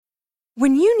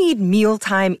When you need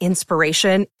mealtime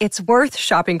inspiration, it's worth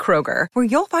shopping Kroger, where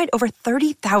you'll find over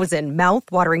 30,000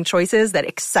 mouth-watering choices that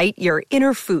excite your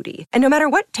inner foodie. And no matter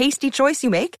what tasty choice you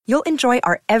make, you'll enjoy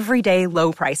our everyday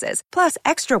low prices, plus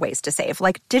extra ways to save,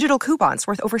 like digital coupons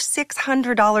worth over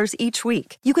 $600 each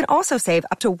week. You can also save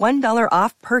up to $1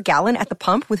 off per gallon at the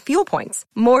pump with fuel points.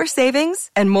 More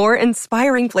savings and more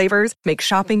inspiring flavors make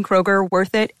shopping Kroger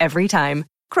worth it every time.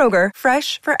 Kroger,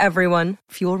 fresh for everyone.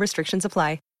 Fuel restrictions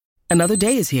apply. Another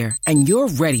day is here, and you're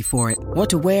ready for it. What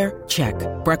to wear? Check.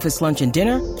 Breakfast, lunch, and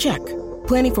dinner? Check.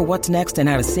 Planning for what's next and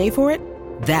how to save for it?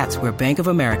 That's where Bank of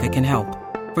America can help.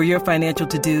 For your financial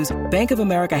to-dos, Bank of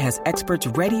America has experts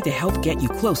ready to help get you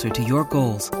closer to your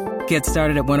goals. Get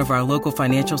started at one of our local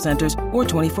financial centers or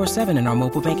 24/7 in our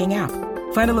mobile banking app.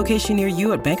 Find a location near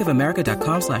you at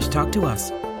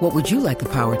bankofamerica.com/talktous. What would you like the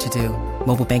power to do?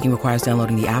 Mobile banking requires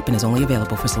downloading the app and is only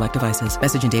available for select devices.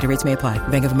 Message and data rates may apply.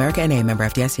 Bank of America N.A., member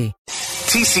FDIC.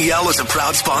 TCL is a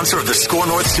proud sponsor of the Score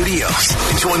North Studios.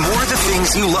 Enjoy more of the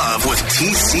things you love with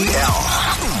TCL.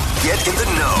 Get in the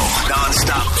know.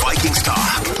 Non-stop Vikings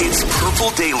talk. It's Purple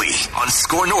Daily on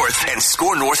Score North and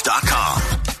ScoreNorth.com.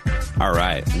 All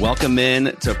right. Welcome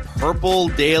in to Purple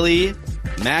Daily.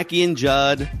 Mackie and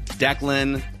Judd,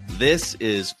 Declan. This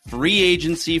is free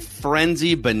agency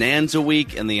frenzy bonanza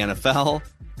week in the NFL.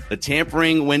 The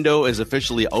tampering window is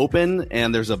officially open,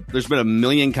 and there's been a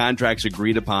million contracts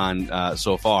agreed upon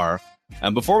so far.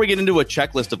 Before we get into a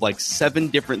checklist of like 7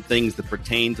 different things that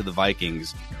pertain to the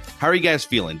Vikings, how are you guys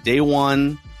feeling? Day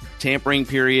one, tampering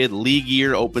period, league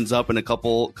year opens up in a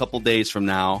couple days from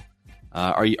now.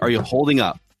 Are you holding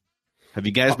up? Have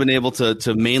you guys been able to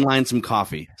mainline some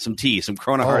coffee, some tea, some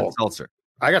Corona Hard Seltzer?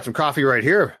 I got some coffee right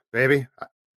here, baby. I've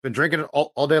been drinking it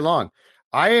all day long.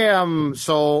 I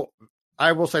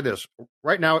will say this.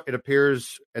 Right now, it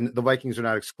appears, and the Vikings are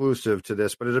not exclusive to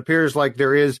this, but it appears like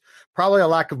there is probably a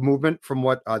lack of movement from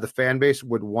what the fan base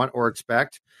would want or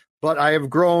expect. But I have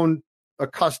grown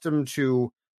accustomed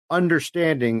to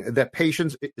understanding that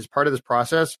patience is part of this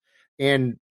process,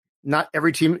 and not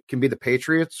every team can be the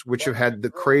Patriots, which have had the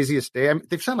craziest day. I mean,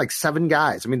 they've signed like 7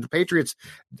 guys. I mean, the Patriots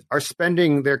are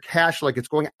spending their cash like it's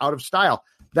going out of style.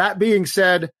 That being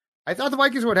said, I thought the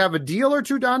Vikings would have a deal or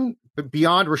two done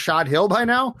beyond Rashad Hill by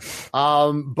now.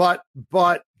 But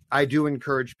I do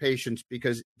encourage patience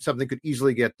because something could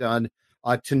easily get done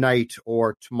tonight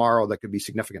or tomorrow that could be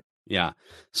significant. Yeah.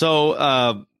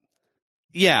 So,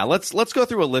 let's go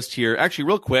through a list here. Actually,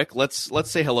 real quick, let's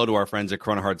say hello to our friends at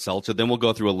Corona Hard Seltzer. Then we'll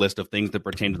go through a list of things that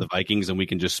pertain to the Vikings, and we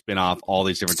can just spin off all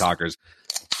these different talkers.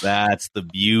 That's the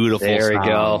beautiful There we sound.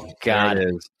 go. God. There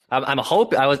it is. I'm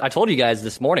hoping. I told you guys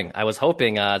this morning. I was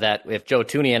hoping that if Joe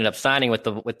Thuney ended up signing with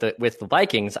the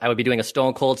Vikings, I would be doing a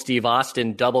Stone Cold Steve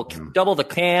Austin double the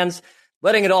cans,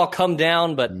 letting it all come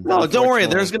down. But no, don't worry.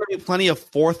 There's going to be plenty of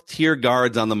 4th tier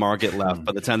guards on the market left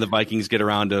by the time the Vikings get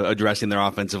around to addressing their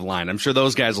offensive line. I'm sure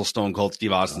those guys will Stone Cold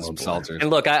Steve Austin some seltzers. And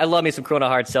look, I love me some Corona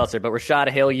Hard Seltzer, but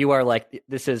Rashad Hill, you are like,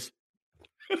 this is.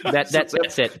 That's it.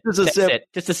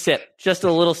 Just a sip. Just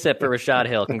a little sip for Rashad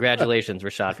Hill. Congratulations,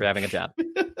 Rashad, for having a job.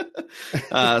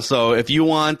 So if you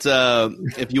want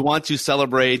to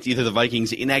celebrate either the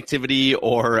Vikings' inactivity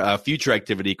or future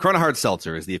activity, Corona Hard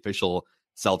Seltzer is the official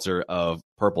seltzer of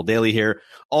Purple Daily here.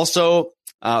 Also,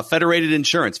 Federated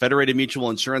Insurance, Federated Mutual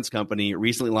Insurance Company,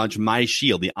 recently launched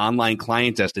MyShield, the online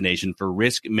client destination for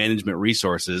risk management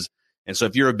resources. And so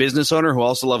if you're a business owner who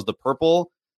also loves the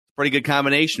purple, pretty good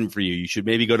combination for you. You should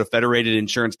maybe go to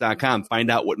federatedinsurance.com,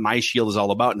 find out what MyShield is all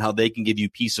about and how they can give you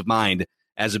peace of mind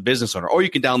as a business owner. Or you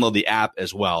can download the app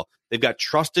as well. They've got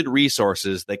trusted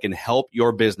resources that can help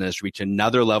your business reach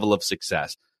another level of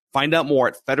success. Find out more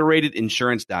at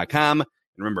federatedinsurance.com. And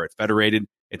remember, at Federated,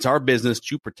 it's our business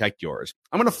to protect yours.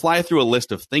 I'm going to fly through a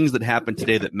list of things that happened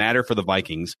today that matter for the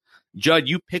Vikings. Judd,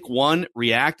 you pick one,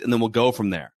 react, and then we'll go from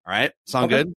there. All right? Sound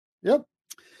good? Yep.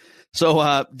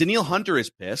 So Danielle Hunter is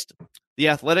pissed. The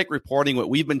Athletic reporting what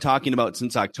we've been talking about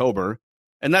since October,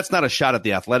 and that's not a shot at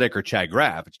the Athletic or Chad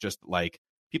Graff. It's just like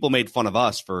people made fun of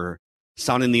us for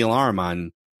sounding the alarm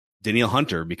on Danielle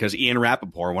Hunter because Ian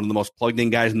Rappaport, one of the most plugged-in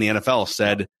guys in the NFL,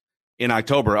 said in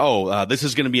October, this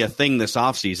is going to be a thing this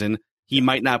offseason. He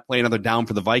might not play another down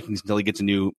for the Vikings until he gets a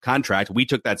new contract. We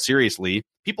took that seriously.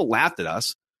 People laughed at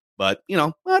us. But,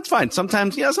 that's fine.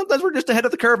 Sometimes we're just ahead of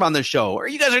the curve on this show. Or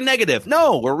you guys are negative.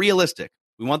 No, we're realistic.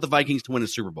 We want the Vikings to win a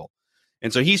Super Bowl.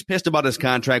 And so he's pissed about his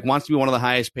contract, wants to be one of the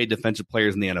highest paid defensive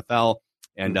players in the NFL.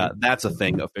 And that's a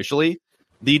thing officially.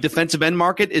 The defensive end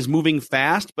market is moving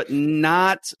fast, but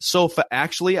not so fast.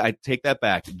 Actually, I take that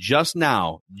back. Just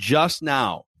now,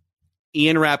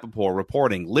 Ian Rappaport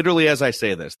reporting, literally as I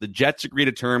say this, the Jets agree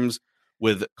to terms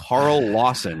with Carl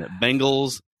Lawson,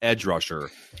 Bengals edge rusher.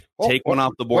 Take one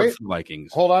off the board for the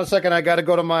Vikings. Hold on a second. I got to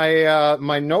go to my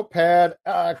my notepad.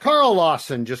 Carl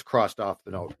Lawson just crossed off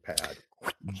the notepad.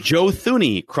 Joe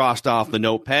Thuney crossed off the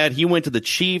notepad. He went to the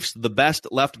Chiefs, the best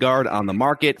left guard on the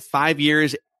market. 5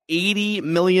 years, $80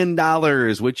 million,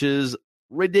 which is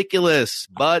ridiculous,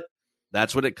 but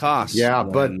that's what it costs. Yeah,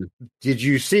 but did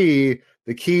you see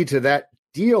the key to that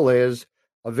deal is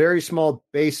a very small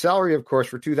base salary, of course,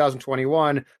 for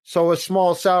 2021. So a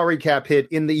small salary cap hit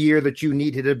in the year that you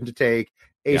needed him to take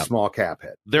a small cap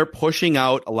hit. They're pushing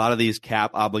out a lot of these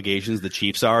cap obligations, the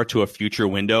Chiefs are, to a future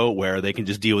window where they can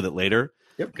just deal with it later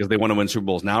because they want to win Super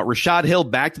Bowls. Now, Rashad Hill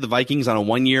back to the Vikings on a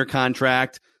 1-year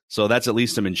contract. So that's at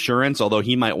least some insurance, although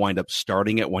he might wind up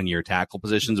starting at 1-year tackle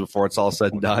positions before it's all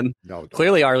said and done. No,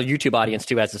 clearly, our YouTube audience,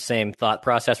 too, has the same thought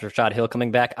process for Rashad Hill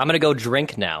coming back. I'm going to go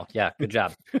drink now. Yeah, good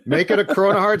job. Make it a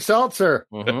Corona Hard Seltzer.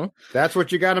 Mm-hmm. That's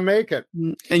what you got to make it.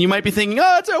 And you might be thinking,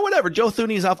 it's whatever. Joe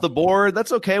Thuney's off the board.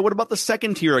 That's okay. What about the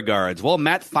second tier of guards? Well,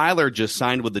 Matt Filer just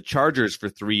signed with the Chargers for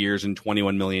 3 years and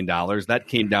 $21 million. That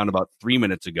came down about 3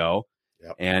 minutes ago.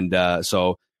 Yep. And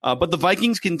but the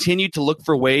Vikings continue to look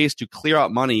for ways to clear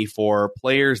out money for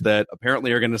players that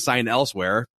apparently are going to sign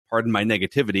elsewhere. Pardon my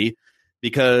negativity,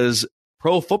 because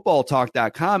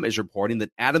ProFootballTalk.com is reporting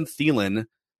that Adam Thielen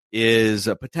is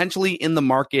potentially in the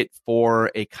market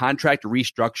for a contract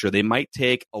restructure. They might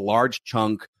take a large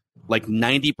chunk, like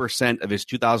 90% of his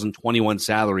 2021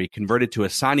 salary, convert it to a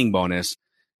signing bonus,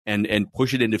 and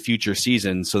push it into future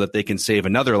seasons so that they can save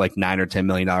another like $9 or $10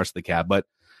 million to the cap. But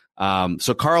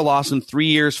so Carl Lawson, 3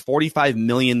 years, $45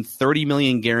 million, $30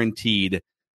 million guaranteed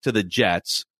to the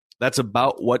Jets. That's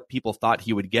about what people thought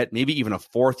he would get, maybe even a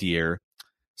fourth year.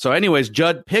 So anyways,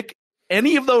 Judd, pick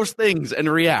any of those things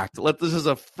and react. This is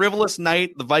a frivolous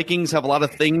night. The Vikings have a lot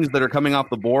of things that are coming off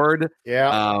the board.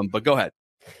 Yeah. But go ahead.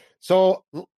 So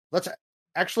let's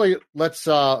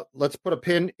put a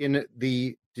pin in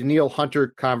the Danielle Hunter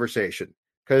conversation,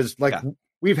 because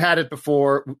we've had it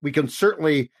before. We can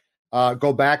certainly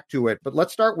go back to it, but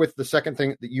let's start with the second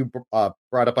thing that you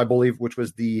brought up, I believe, which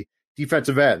was the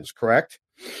defensive ends, correct?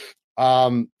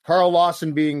 Carl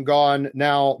Lawson being gone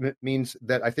now means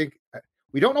that I think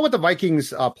we don't know what the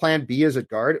Vikings plan B is at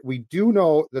guard. We do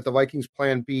know that the Vikings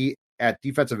plan B at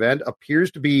defensive end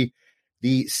appears to be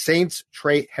the Saints'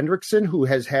 Trey Hendrickson, who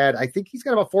has had, I think he's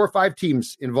got about 4 or 5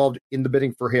 teams involved in the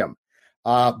bidding for him.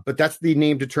 But that's the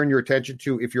name to turn your attention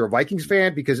to if you're a Vikings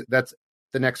fan, because that's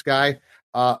the next guy.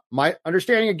 My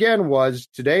understanding again was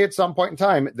today at some point in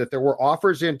time that there were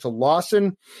offers into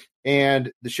Lawson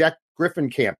and the Shaq Griffin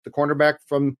camp, the cornerback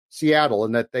from Seattle,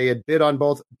 and that they had bid on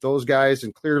both those guys.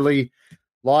 And clearly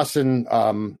Lawson,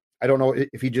 I don't know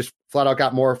if he just flat out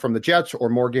got more from the Jets or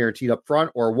more guaranteed up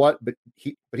front or what, but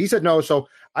he said no. So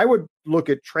I would look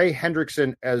at Trey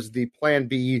Hendrickson as the plan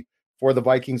B for the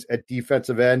Vikings at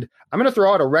defensive end. I'm going to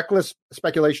throw out a reckless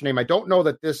speculation name. I don't know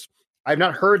that I've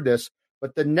not heard this,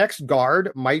 but the next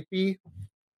guard might be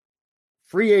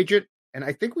free agent. And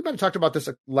I think we might have talked about this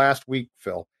last week,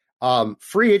 Phil.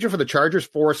 Free agent for the Chargers,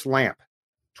 Forrest Lamp,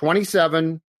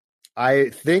 27. I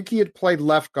think he had played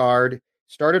left guard,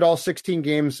 started all 16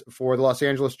 games for the Los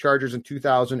Angeles Chargers in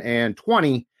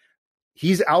 2020.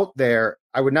 He's out there.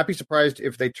 I would not be surprised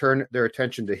if they turn their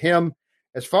attention to him.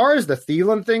 As far as the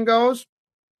Thielen thing goes,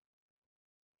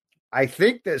 I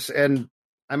think this, and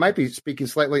I might be speaking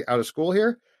slightly out of school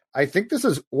here, I think this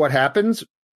is what happens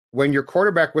when your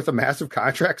quarterback with a massive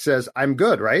contract says, I'm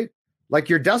good, right? Like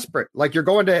you're desperate. Like you're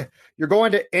going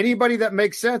to anybody that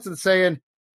makes sense and saying,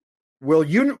 will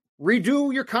you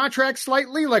redo your contract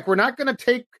slightly? Like we're not going to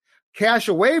take cash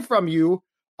away from you.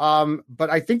 But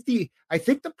I think the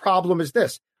problem is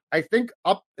this. I think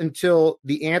up until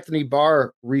the Anthony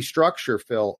Barr restructure,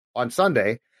 Phil, on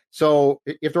Sunday. So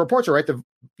if the reports are right, the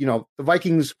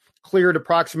Vikings cleared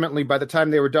approximately, by the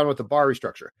time they were done with the Barr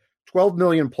restructure, $12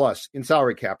 million plus in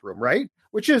salary cap room, right?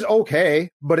 Which is okay,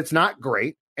 but it's not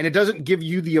great. And it doesn't give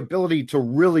you the ability to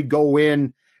really go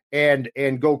in and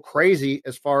go crazy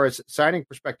as far as signing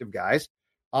prospective guys.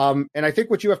 And I think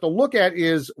what you have to look at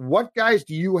is what guys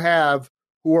do you have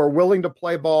who are willing to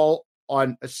play ball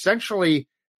on essentially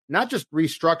not just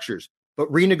restructures,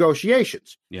 but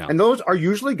renegotiations. Yeah. And those are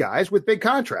usually guys with big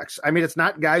contracts. I mean, it's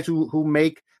not guys who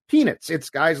make peanuts. It's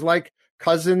guys like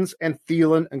Cousins and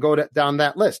Thielen and go down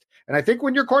that list. And I think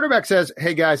when your quarterback says,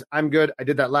 hey, guys, I'm good. I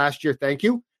did that last year. Thank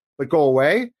you. But go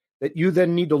away, that you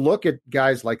then need to look at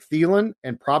guys like Thielen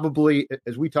and probably,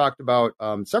 as we talked about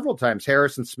several times,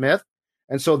 Harrison Smith.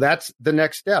 And so that's the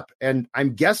next step. And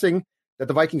I'm guessing that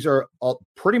the Vikings are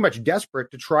pretty much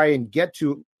desperate to try and get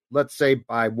to, let's say,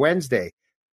 by Wednesday,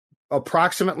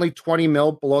 approximately $20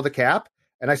 million below the cap.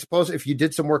 And I suppose if you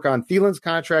did some work on Thielen's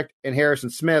contract and Harrison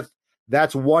Smith,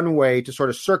 that's one way to sort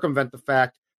of circumvent the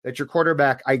fact that your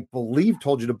quarterback, I believe,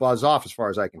 told you to buzz off, as far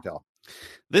as I can tell.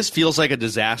 This feels like a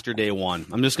disaster day one.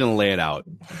 I'm just going to lay it out.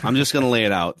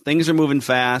 Things are moving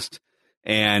fast,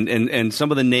 and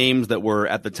some of the names that were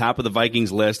at the top of the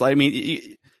Vikings list. I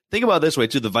mean, think about it this way,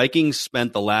 too. The Vikings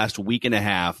spent the last week and a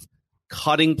half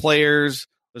cutting players.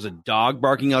 There's a dog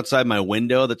barking outside my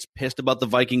window that's pissed about the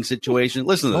Viking situation.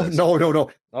 Listen to this. No.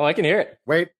 Oh, I can hear it.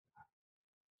 Wait.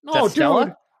 No,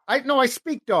 dude. I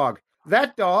speak dog.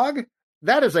 That dog,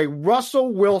 that is a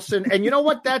Russell Wilson. And you know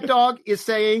what that dog is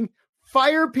saying?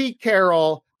 Fire Pete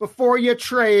Carroll before you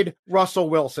trade Russell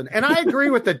Wilson. And I agree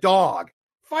with the dog.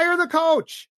 Fire the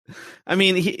coach. I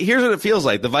mean, here's what it feels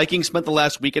like. The Vikings spent the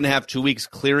last week and a half, 2 weeks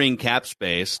clearing cap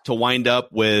space to wind up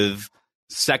with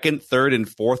second, third, and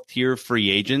fourth tier free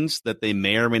agents that they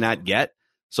may or may not get.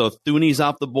 So Thuney's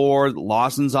off the board,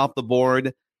 Lawson's off the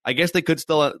board. I guess they could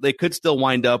still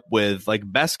wind up with, like,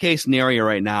 best case scenario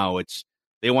right now.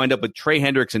 They wind up with Trey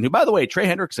Hendrickson, who, by the way, Trey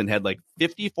Hendrickson had like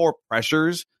 54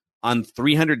 pressures on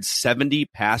 370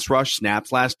 pass rush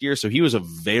snaps last year. So he was a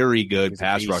very good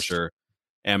pass rusher,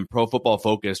 and Pro Football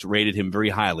Focus rated him very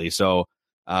highly. So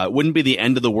it wouldn't be the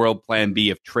end of the world plan B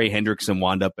if Trey Hendrickson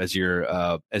wound up as your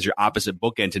opposite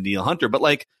bookend to Danielle Hunter.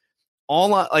 But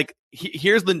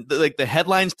here's the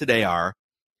headlines today are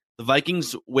the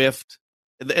Vikings whiffed.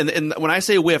 And when I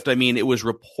say whiffed, I mean it was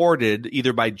reported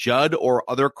either by Judd or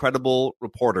other credible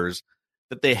reporters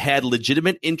that they had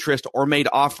legitimate interest or made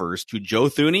offers to Joe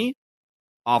Thuney,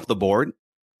 off the board,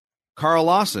 Carl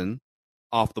Lawson,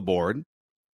 off the board.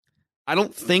 I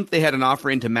don't think they had an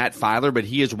offer into Matt Filer, but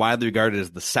he is widely regarded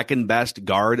as the second best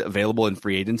guard available in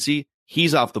free agency.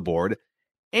 He's off the board.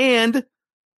 And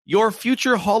your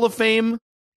future Hall of Fame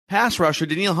pass rusher,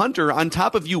 Danielle Hunter, on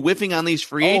top of you whiffing on these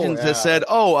free agents, has said,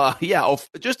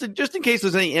 just in case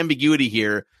there's any ambiguity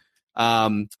here,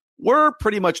 we're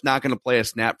pretty much not going to play a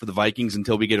snap for the Vikings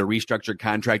until we get a restructured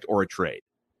contract or a trade.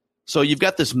 So you've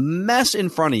got this mess in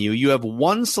front of you. You have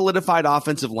one solidified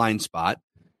offensive line spot.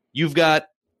 You've got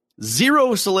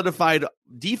 0 solidified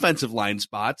defensive line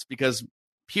spots because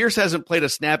Pierce hasn't played a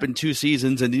snap in 2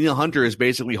 seasons, and Danielle Hunter is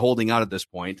basically holding out at this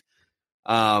point.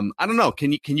 I don't know.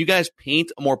 Can you guys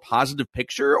paint a more positive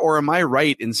picture, or am I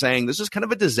right in saying this is kind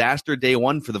of a disaster day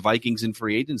one for the Vikings in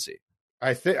free agency?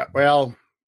 I think,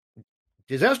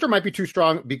 disaster might be too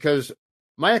strong because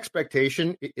my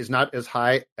expectation is not as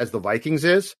high as the Vikings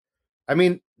is. I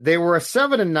mean, they were a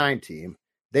 7-9 team.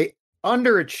 They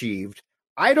underachieved.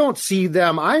 I don't see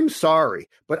them. I'm sorry,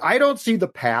 but I don't see the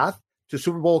path to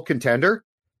Super Bowl contender.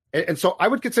 And so I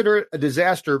would consider it a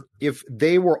disaster if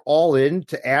they were all in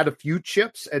to add a few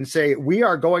chips and say, we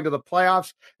are going to the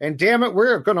playoffs and damn it,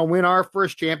 we're going to win our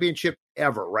first championship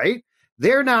ever, right?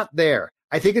 They're not there.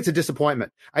 I think it's a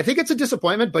disappointment.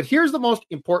 But here's the most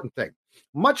important thing.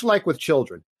 Much like with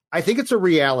children, I think it's a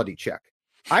reality check.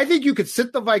 I think you could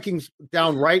sit the Vikings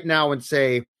down right now and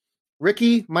say,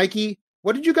 Ricky, Mikey,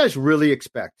 what did you guys really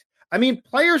expect? I mean,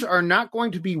 players are not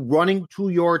going to be running to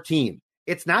your team.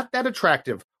 It's not that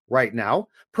attractive right now.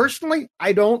 Personally,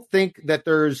 I don't think that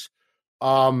there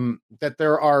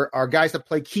are guys that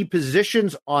play key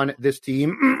positions on this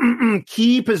team,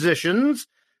 key positions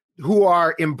who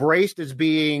are embraced as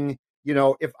being,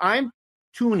 if I'm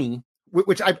Thuney,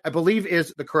 which I believe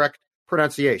is the correct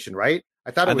pronunciation, right? I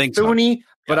thought it was Thuney, so.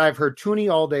 But I've heard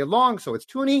Thuney all day long, so it's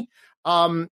Thuney.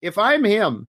 If I'm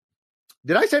him,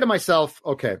 did I say to myself,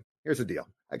 okay, here's the deal.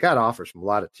 I got offers from a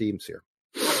lot of teams here.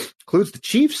 Includes the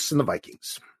Chiefs and the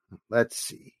Vikings. Let's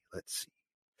see. Who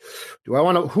do I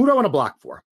want to block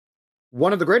for?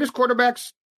 One of the greatest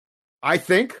quarterbacks, I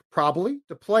think, probably,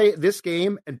 to play this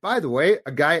game. And by the way,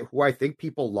 a guy who I think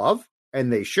people love,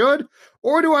 and they should.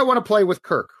 Or do I want to play with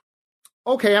Kirk?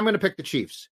 Okay, I'm going to pick the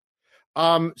Chiefs.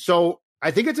 So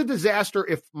I think it's a disaster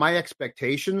if my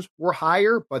expectations were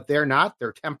higher, but they're not.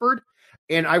 They're tempered.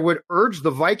 And I would urge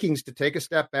the Vikings to take a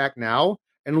step back now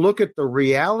and look at the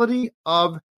reality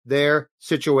of their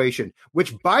situation,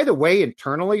 which, by the way,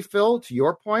 internally, Phil, to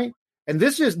your point, and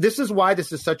this is why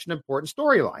this is such an important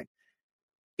storyline.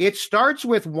 It starts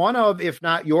with one of, if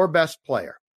not your best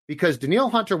player, because Danielle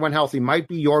Hunter, when healthy, might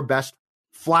be your best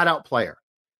flat-out player,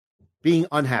 being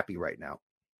unhappy right now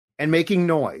and making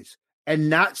noise and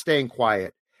not staying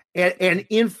quiet And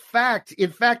in fact,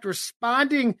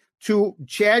 responding to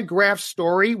Chad Graff's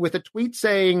story with a tweet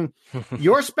saying,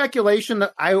 your speculation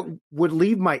that I would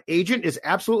leave my agent is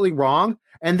absolutely wrong.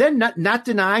 And then not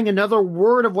denying another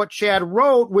word of what Chad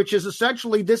wrote, which is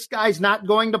essentially this guy's not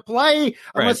going to play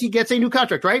unless he gets a new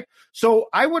contract, right? So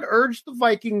I would urge the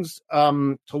Vikings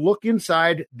to look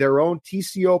inside their own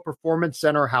TCO Performance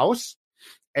Center house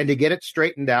and to get it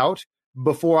straightened out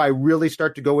before I really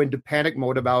start to go into panic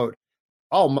mode about,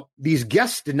 these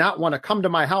guests did not want to come to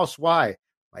my house. Why?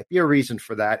 Might be a reason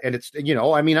for that. And it's,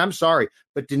 I'm sorry,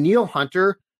 but Danielle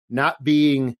Hunter not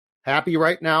being happy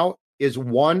right now is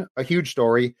one, a huge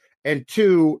story. And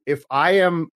two, if I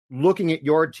am looking at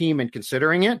your team and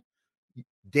considering it,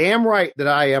 damn right that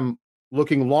I am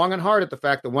looking long and hard at the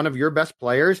fact that one of your best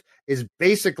players is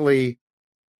basically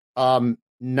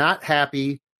not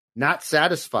happy, not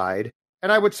satisfied.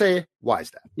 And I would say, why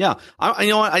is that? Yeah.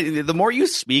 The more you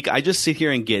speak, I just sit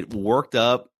here and get worked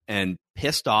up and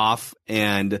pissed off.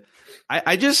 And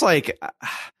I just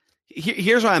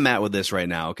here's where I'm at with this right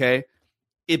now. Okay.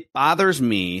 It bothers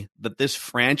me that this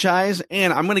franchise,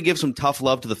 and I'm going to give some tough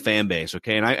love to the fan base.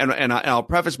 Okay. And I'll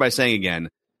preface by saying again,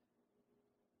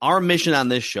 our mission on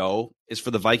this show is for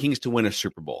the Vikings to win a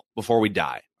Super Bowl before we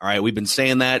die. All right. We've been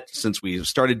saying that since we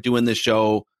started doing this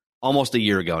show almost a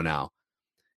year ago now.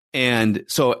 And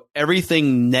so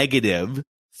everything negative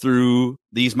through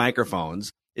these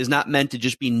microphones is not meant to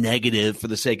just be negative for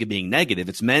the sake of being negative.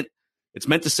 It's meant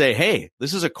to say, hey,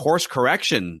 this is a course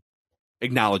correction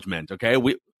acknowledgement. Okay.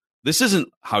 This isn't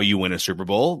how you win a Super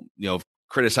Bowl,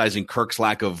 criticizing Kirk's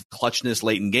lack of clutchness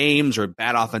late in games or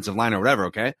bad offensive line or whatever.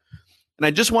 Okay. And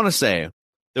I just want to say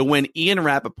that when Ian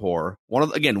Rappaport, one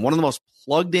of the most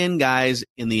plugged in guys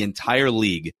in the entire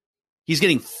league, he's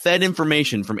getting fed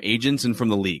information from agents and from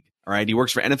the league. All right. He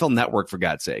works for NFL Network, for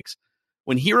God's sakes.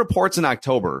 When he reports in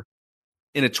October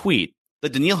in a tweet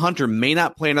that Danielle Hunter may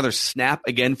not play another snap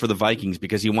again for the Vikings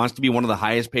because he wants to be one of the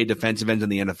highest paid defensive ends in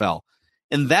the NFL.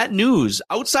 And that news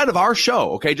outside of our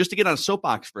show, okay, just to get on a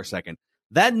soapbox for a second,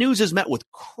 that news is met with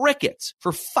crickets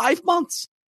for 5 months.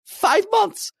 5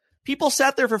 months. People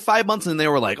sat there for 5 months and they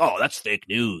were like, oh, that's fake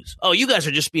news. Oh, you guys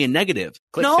are just being negative.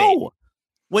 No.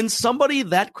 When somebody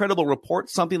that credible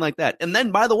reports something like that, and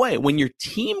then, by the way, when your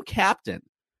team captain,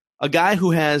 a guy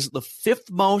who has the 5th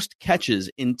most catches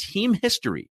in team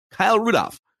history, Kyle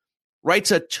Rudolph,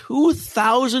 writes a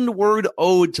 2,000-word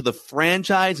ode to the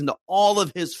franchise and to all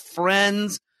of his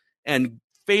friends and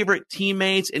favorite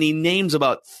teammates, and he names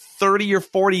about 30 or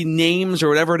 40 names or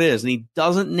whatever it is, and he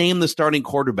doesn't name the starting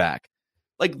quarterback.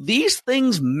 Like, these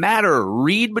things matter.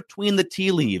 Read between the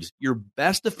tea leaves. Your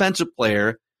best defensive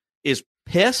player is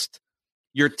pissed.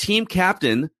 Your team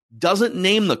captain doesn't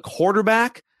name the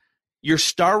quarterback. Your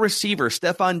star receiver,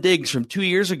 Stephon Diggs from 2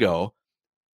 years ago,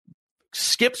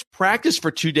 skips practice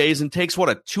for 2 days and takes, a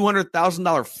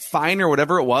 $200,000 fine or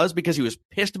whatever it was because he was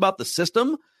pissed about the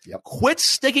system. Yep. Quit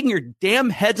sticking your damn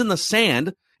heads in the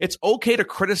sand. It's okay to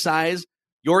criticize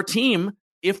your team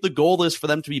if the goal is for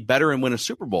them to be better and win a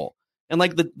Super Bowl. And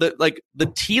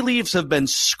the tea leaves have been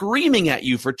screaming at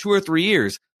you for 2 or 3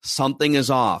 years. Something is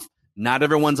off. Not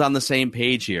everyone's on the same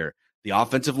page here. The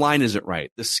offensive line isn't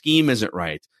right. The scheme isn't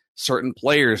right. Certain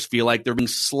players feel like they're being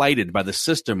slighted by the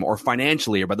system or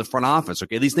financially or by the front office.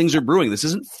 Okay, these things are brewing. This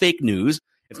isn't fake news.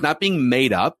 It's not being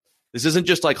made up. This isn't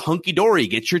just like hunky-dory.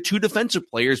 Get your 2 defensive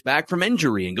players back from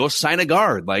injury and go sign a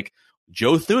guard. Like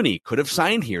Joe Thuney could have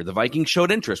signed here. The Vikings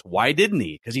showed interest. Why didn't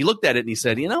he? Because he looked at it and he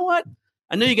said, you know what?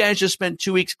 I know you guys just spent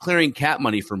 2 weeks clearing cap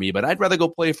money for me, but I'd rather go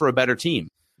play for a better team.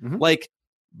 Mm-hmm. Like,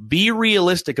 be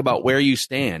realistic about where you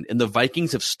stand. And the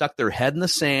Vikings have stuck their head in the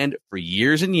sand for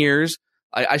years and years.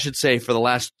 I should say for the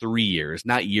last 3 years,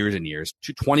 not years and years,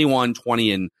 21,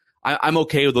 20, and I'm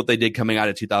okay with what they did coming out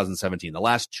of 2017. The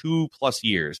last 2+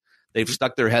 years, they've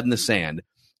stuck their head in the sand.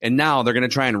 And now they're going to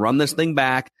try and run this thing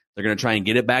back. They're going to try and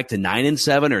get it back to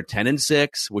 9-7 or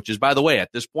 10-6, which is, by the way,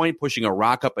 at this point, pushing a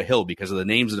rock up a hill because of the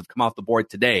names that have come off the board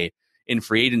today in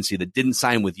free agency that didn't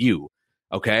sign with you.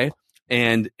 Okay?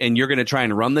 And you're going to try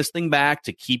and run this thing back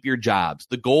to keep your jobs.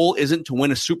 The goal isn't to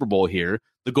win a Super Bowl here.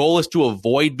 The goal is to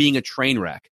avoid being a train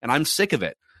wreck. And I'm sick of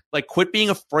it. Like, quit being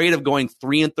afraid of going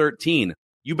 3-13.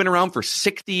 You've been around for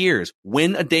 60 years.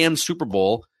 Win a damn Super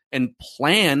Bowl and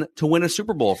plan to win a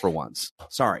Super Bowl for once.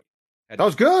 Sorry. That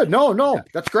was good. No,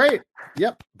 that's great.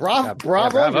 Yep. Bravo.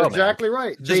 You're exactly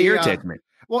right. Just irritates me.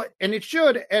 Well, and it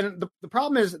should. And the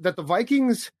problem is that the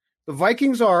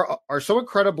Vikings are so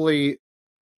incredibly,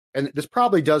 and this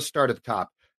probably does start at the top,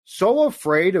 so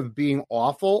afraid of being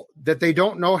awful that they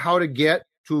don't know how to get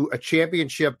to a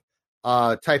championship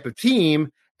type of team.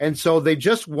 And so they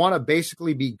just want to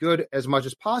basically be good as much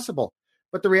as possible.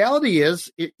 But the reality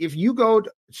is, if you go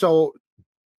so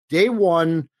day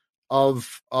one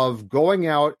of going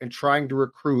out and trying to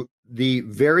recruit the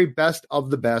very best of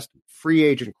the best free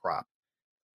agent crop,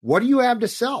 what do you have to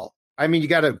sell? I mean, you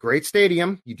got a great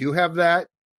stadium. You do have that.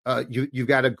 You've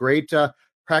got a great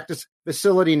practice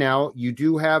facility now. You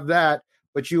do have that,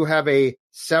 but you have a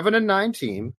 7-9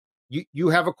 team. You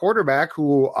have a quarterback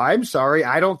who, I'm sorry,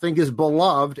 I don't think is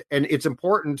beloved, and it's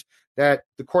important that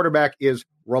the quarterback is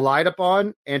relied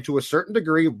upon and to a certain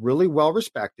degree really well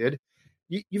respected.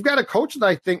 You've got a coach that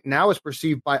I think now is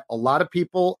perceived by a lot of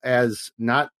people as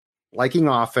not liking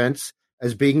offense,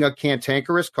 as being a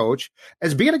cantankerous coach,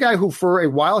 as being a guy who for a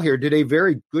while here did a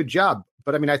very good job.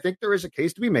 But I mean, I think there is a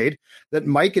case to be made that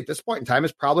Mike at this point in time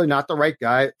is probably not the right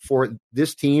guy for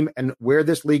this team and where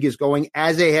this league is going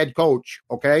as a head coach.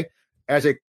 Okay. As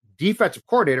a defensive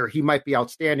coordinator, he might be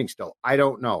outstanding still. I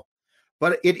don't know.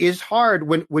 But it is hard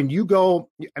when you go,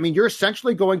 I mean, you're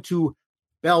essentially going to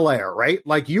Bel Air, right?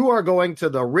 Like you are going to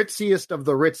the ritziest of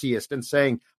the ritziest and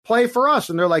saying, play for us.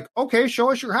 And they're like, okay,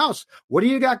 show us your house. What do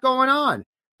you got going on?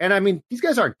 And I mean, these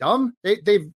guys aren't dumb.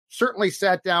 They've certainly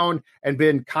sat down and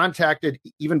been contacted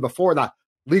even before the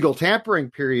legal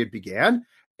tampering period began.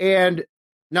 And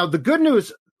now the good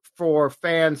news for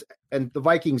fans and the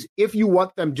Vikings, if you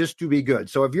want them just to be good.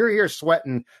 So if you're here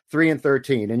sweating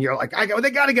 3-13 and you're like, they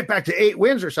got to get back to 8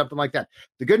 wins or something like that.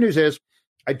 The good news is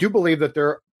I do believe that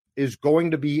there is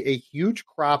going to be a huge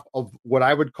crop of what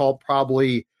I would call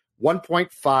probably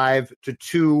 1.5 to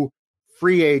 2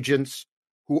 free agents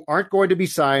who aren't going to be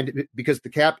signed because the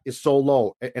cap is so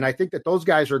low. And I think that those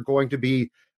guys are going to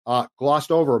be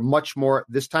glossed over much more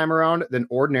this time around than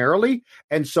ordinarily.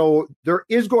 And so there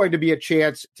is going to be a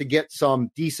chance to get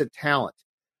some decent talent.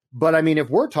 But I mean, if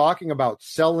we're talking about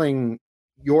selling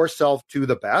yourself to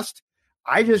the best,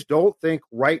 I just don't think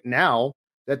right now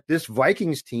that this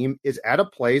Vikings team is at a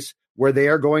place where they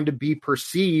are going to be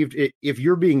perceived, if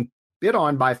you're being bid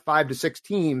on by 5 to 6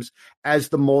 teams, as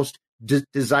the most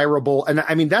desirable. And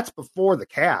I mean, that's before the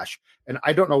cash. And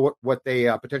I don't know what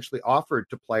they potentially offered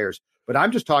to players, but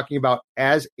I'm just talking about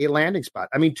as a landing spot.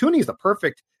 I mean, Tooney is the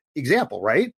perfect example,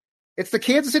 right? It's the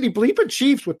Kansas City bleeping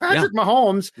Chiefs with Patrick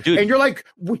Mahomes. Dude. And you're like,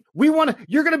 we want to,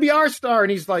 you're going to be our star.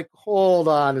 And he's like, hold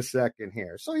on a second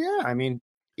here. So yeah, I mean,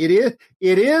 it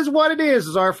is what it is,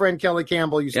 as our friend Kelly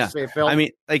Campbell used to say, Phil. I mean,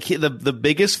 like the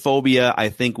biggest phobia I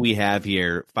think we have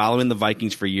here, following the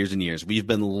Vikings for years and years, we've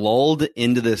been lulled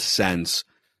into this sense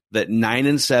that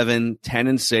 9-7,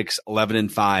 10-6,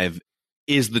 11-5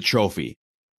 is the trophy.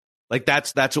 Like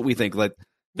that's what we think. Like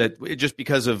that, just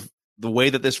because of the way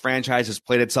that this franchise has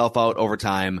played itself out over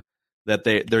time, that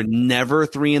they're never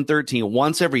 3-13.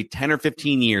 Once every 10 or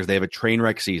 15 years, they have a train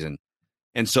wreck season.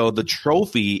 And so the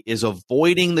trophy is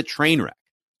avoiding the train wreck.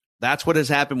 That's what has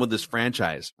happened with this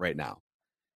franchise right now.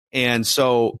 And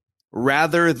so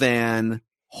rather than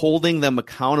holding them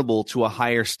accountable to a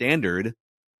higher standard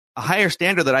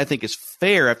that I think is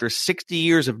fair after 60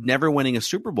 years of never winning a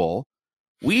Super Bowl,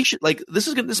 we should, like,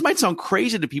 this might sound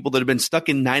crazy to people that have been stuck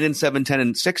in 9-7,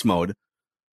 10-6 mode.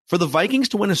 For the Vikings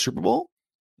to win a Super Bowl,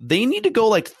 they need to go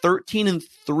like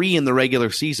 13-3 in the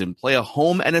regular season, play a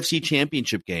home NFC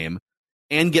championship game,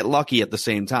 and get lucky at the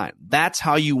same time. That's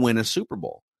how you win a Super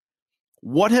Bowl.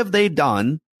 What have they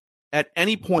done at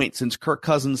any point since Kirk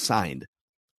Cousins signed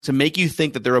to make you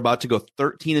think that they're about to go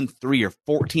 13-3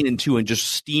 or 14-2 and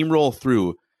just steamroll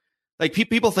through? Like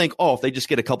people think, if they just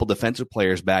get a couple defensive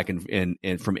players back in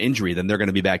from injury, then they're going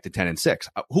to be back to 10-6.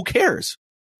 Who cares?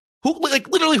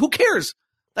 Literally, who cares?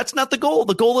 That's not the goal.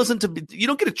 The goal isn't you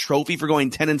don't get a trophy for going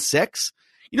 10-6.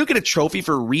 You don't get a trophy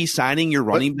for re-signing your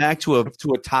running back to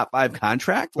a top 5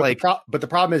 contract. But the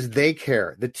problem is they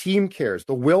care. The team cares.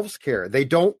 The Wilfs care. They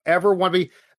don't ever want to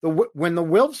be when the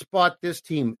Wilfs bought this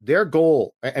team. Their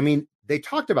goal, I mean, they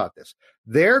talked about this.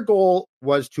 Their goal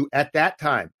was to, at that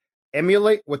time,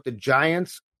 emulate what the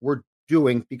Giants were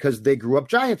doing because they grew up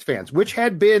Giants fans, which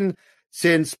had been,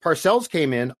 since Parcells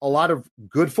came in, a lot of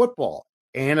good football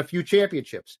and a few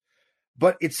championships.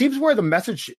 But it seems where the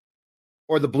message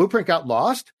or the blueprint got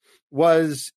lost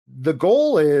was the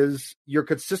goal is you're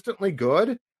consistently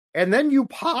good, and then you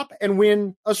pop and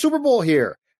win a Super Bowl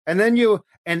here. And then you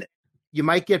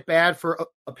might get bad for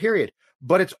a period.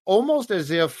 But it's almost as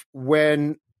if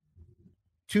when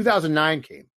 2009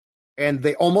 came and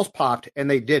they almost popped and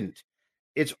they didn't,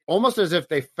 it's almost as if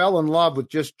they fell in love with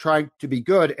just trying to be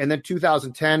good. And then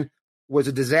 2010 was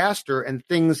a disaster and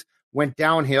things went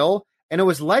downhill. And it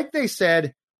was like they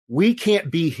said, we can't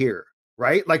be here.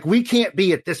 Right? Like, we can't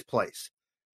be at this place.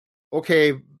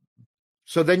 Okay.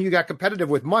 So then you got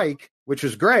competitive with Mike, which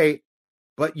was great,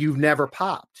 but you've never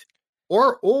popped.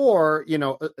 or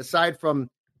aside from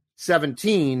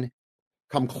 17,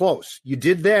 come close. You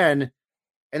did then,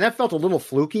 and that felt a little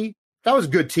fluky. That was a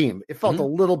good team. It felt a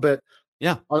little bit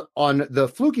on the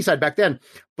fluky side back then,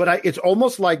 but it's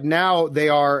almost like now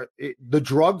the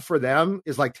drug for them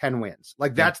is like 10 wins.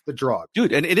 Like that's the drug,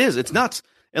 dude. And it is, it's nuts.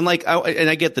 And like,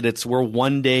 I get that we're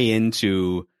one day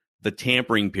into the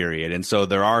tampering period. And so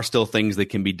there are still things that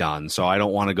can be done. So I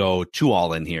don't want to go too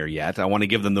all in here yet. I want to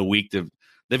give them the week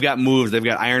they've got moves, they've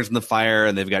got irons in the fire,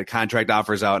 and they've got contract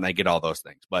offers out, and I get all those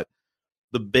things. But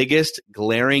the biggest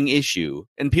glaring issue,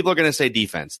 and people are going to say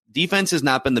defense. Defense has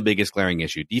not been the biggest glaring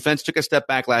issue. Defense took a step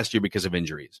back last year because of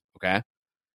injuries, okay?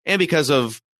 And because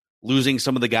of losing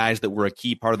some of the guys that were a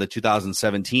key part of the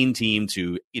 2017 team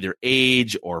to either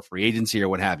age or free agency or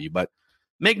what have you. But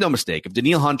make no mistake, if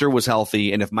Danielle Hunter was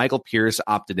healthy and if Michael Pierce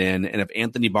opted in and if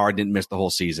Anthony Barr didn't miss the whole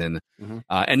season,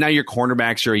 and now your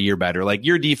cornerbacks are a year better, like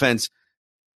your defense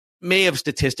may have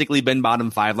statistically been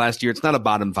bottom 5 last year. It's not a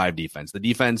bottom 5 defense. The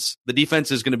defense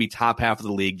is going to be top half of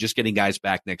the league, just getting guys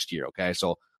back next year. Okay.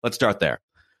 So let's start there.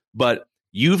 But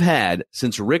you've had,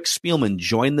 since Rick Spielman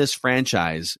joined this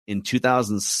franchise in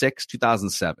 2006,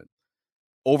 2007,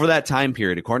 over that time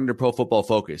period, according to Pro Football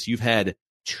Focus, you've had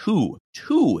two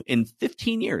in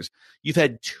 15 years. You've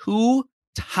had 2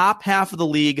 top half of the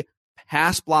league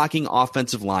pass blocking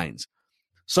offensive lines.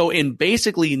 So in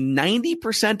basically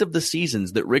 90% of the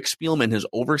seasons that Rick Spielman has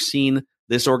overseen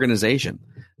this organization,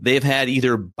 they've had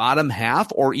either bottom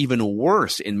half or even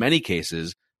worse, in many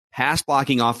cases, pass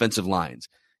blocking offensive lines.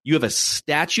 You have a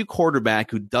statue quarterback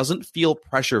who doesn't feel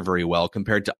pressure very well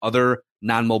compared to other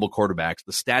non-mobile quarterbacks.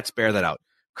 The stats bear that out.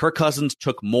 Kirk Cousins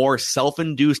took more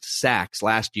self-induced sacks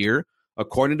last year,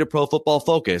 according to Pro Football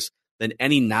Focus, than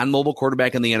any non-mobile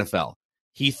quarterback in the NFL.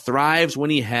 He thrives when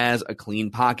he has a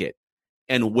clean pocket.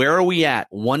 And where are we at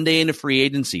one day into free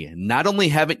agency? Not only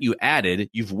haven't you added,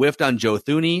 you've whiffed on Joe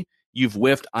Thuney, you've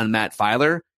whiffed on Matt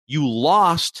Filer, you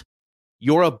lost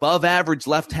your above average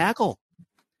left tackle.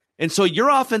 And so your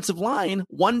offensive line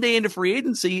one day into free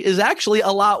agency is actually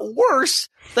a lot worse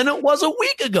than it was a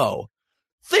week ago.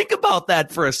 Think about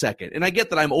that for a second. And I get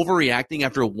that I'm overreacting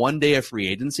after one day of free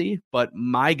agency, but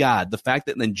my God, the fact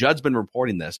that, and then Judd's been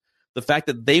reporting this, the fact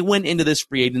that they went into this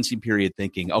free agency period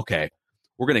thinking, okay,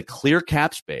 we're going to clear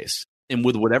cap space. And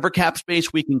with whatever cap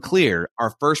space we can clear,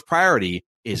 our first priority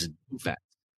is defense.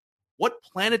 What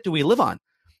planet do we live on?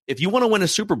 If you want to win a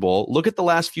Super Bowl, look at the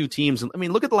last few teams. I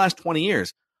mean, look at the last 20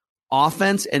 years.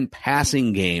 Offense and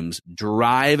passing games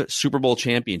drive Super Bowl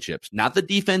championships. Not that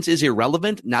defense is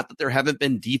irrelevant. Not that there haven't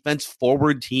been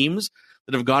defense-forward teams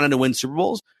that have gone on to win Super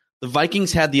Bowls. The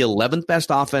Vikings had the 11th best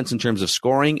offense in terms of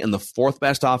scoring and the 4th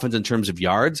best offense in terms of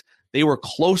yards. They were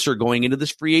closer going into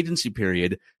this free agency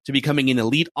period to becoming an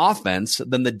elite offense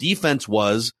than the defense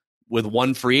was with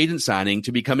one free agent signing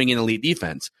to becoming an elite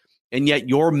defense. And yet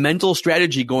your mental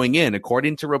strategy going in,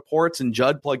 according to reports and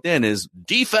Judd plugged in, is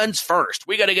defense first.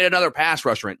 We got to get another pass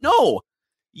rusher in. No,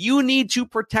 you need to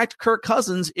protect Kirk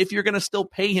Cousins if you're going to still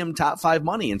pay him top 5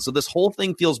 money. And so this whole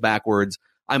thing feels backwards.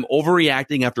 I'm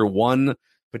overreacting after one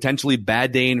potentially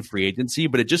bad day in free agency,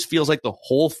 but it just feels like the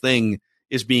whole thing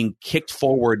is being kicked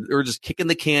forward or just kicking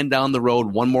the can down the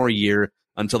road one more year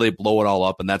until they blow it all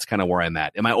up. And that's kind of where I'm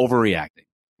at. Am I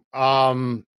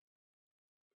overreacting?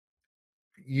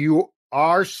 You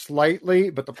are slightly,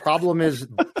 but the problem is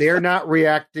they're not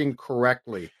reacting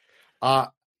correctly. I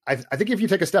think if you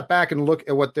take a step back and look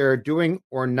at what they're doing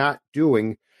or not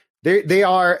doing, they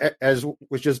are, as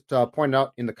was just pointed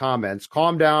out in the comments,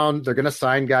 calm down. They're going to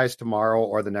sign guys tomorrow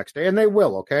or the next day, and they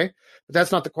will, okay? But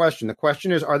that's not the question. The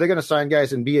question is, are they going to sign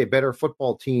guys and be a better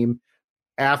football team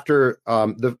after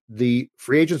the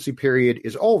free agency period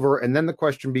is over? And then the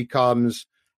question becomes,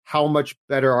 how much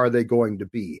better are they going to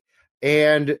be?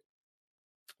 And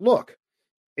look,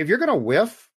 if you're going to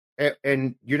whiff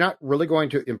and you're not really going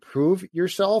to improve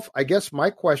yourself, I guess my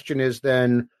question is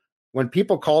then, when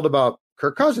people called about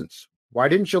Kirk Cousins, why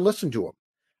didn't you listen to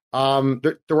him?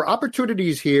 There were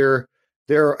opportunities here.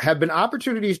 There have been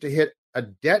opportunities to hit a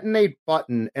detonate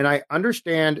button, and I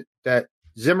understand that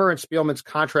Zimmer and Spielman's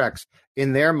contracts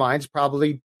in their minds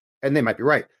probably, and they might be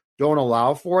right, don't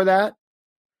allow for that.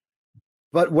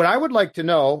 But what I would like to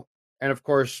know, and of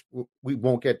course, we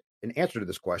won't get an answer to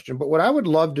this question, but what I would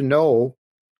love to know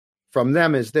from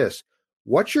them is this: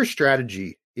 what's your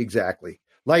strategy exactly?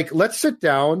 Like, let's sit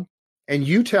down and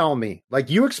you tell me, like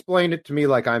you explain it to me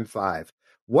like I'm 5.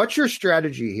 What's your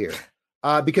strategy here?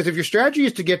 Because if your strategy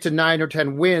is to get to 9 or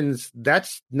 10 wins,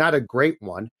 that's not a great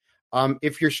one.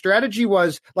 If your strategy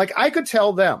was, like, I could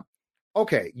tell them,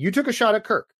 okay, you took a shot at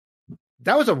Kirk.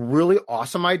 that was a really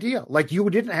awesome idea. Like, you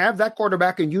didn't have that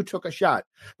quarterback and you took a shot.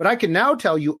 But I can now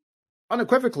tell you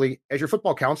unequivocally, as your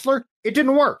football counselor, it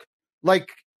didn't work. Like,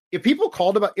 if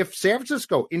San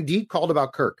Francisco indeed called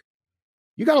about Kirk,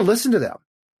 you got to listen to them.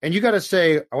 And you got to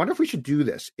say, I wonder if we should do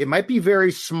this. It might be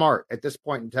very smart at this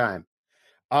point in time.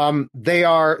 They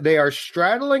are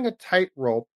straddling a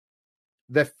tightrope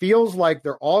that feels like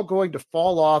they're all going to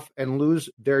fall off and lose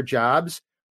their jobs.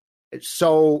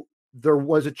 So there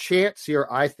was a chance here,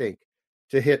 I think,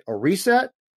 to hit a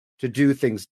reset, to do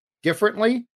things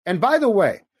differently. And by the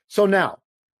way, so now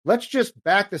let's just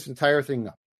back this entire thing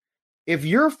up. If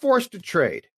you're forced to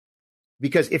trade,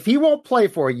 because if he won't play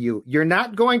for you, you're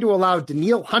not going to allow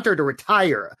Danielle Hunter to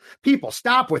retire. People,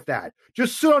 stop with that.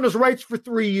 Just sit on his rights for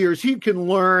 3 years. He can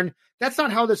learn. That's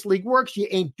not how this league works. You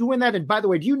ain't doing that. And by the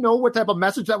way, do you know what type of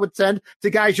message that would send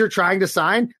to guys you're trying to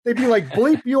sign? They'd be like,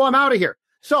 bleep you, I'm out of here.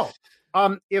 So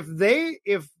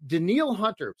if Danielle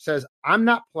Hunter says, I'm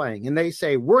not playing, and they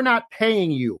say, we're not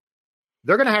paying you,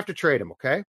 they're going to have to trade him,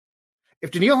 okay?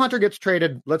 If Danielle Hunter gets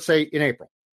traded, let's say in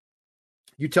April,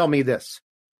 you tell me this.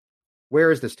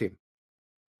 Where is this team?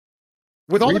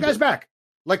 With all the guys back.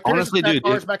 Like, honestly, dude,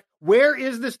 back. Where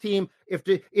is this team? If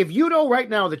you know right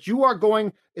now that you are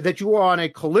on a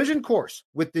collision course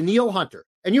with Danielle Hunter,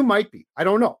 and you might be, I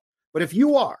don't know. But if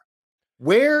you are,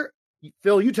 where,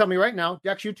 Phil, you tell me right now,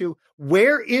 Dex, you too,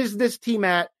 where is this team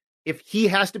at if he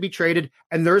has to be traded?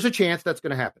 And there's a chance that's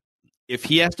going to happen. If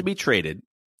he has to be traded,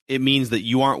 it means that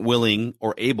you aren't willing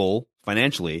or able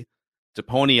financially to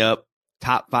pony up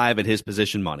top 5 at his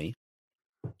position money,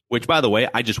 which, by the way,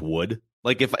 I just would.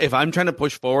 Like, if I'm trying to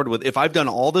push forward with, if I've done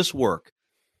all this work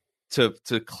to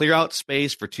clear out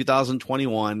space for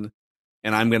 2021,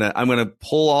 and I'm gonna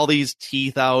pull all these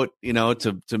teeth out,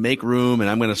 to make room, and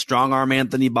I'm gonna strong arm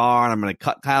Anthony Barr, and I'm gonna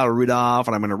cut Kyle Rudolph,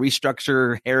 and I'm gonna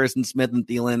restructure Harrison Smith and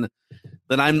Thielen,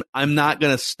 then I'm not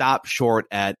gonna stop short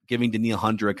at giving Danielle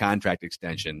Hunter a contract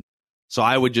extension. So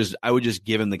I would just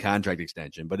give him the contract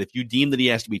extension. But if you deem that he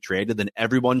has to be traded, then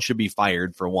everyone should be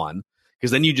fired, for one.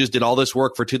 Because then you just did all this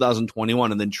work for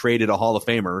 2021 and then traded a Hall of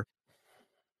Famer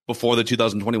before the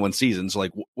 2021 season. So,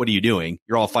 like, what are you doing?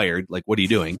 You're all fired. Like, what are you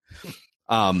doing?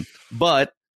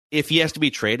 But if he has to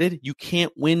be traded, you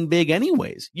can't win big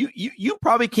anyways. You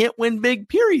probably can't win big,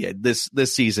 period, this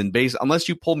season, unless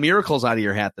you pull miracles out of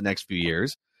your hat the next few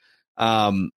years.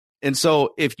 And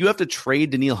so if you have to trade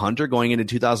Danielle Hunter going into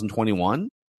 2021,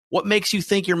 what makes you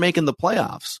think you're making the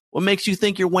playoffs? What makes you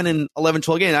think you're winning 11,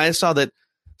 12 games? I saw that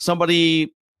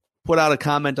somebody put out a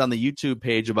comment on the YouTube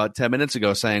page about 10 minutes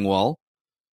ago saying, well,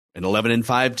 an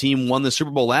 11-5 team won the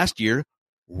Super Bowl last year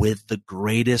with the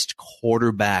greatest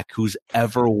quarterback who's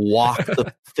ever walked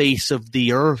the face of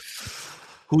the earth,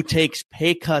 who takes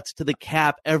pay cuts to the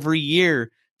cap every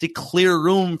year to clear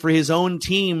room for his own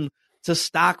team to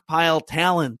stockpile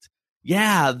talent.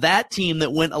 Yeah, that team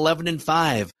that went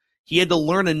 11-5, he had to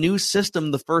learn a new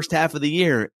system the first half of the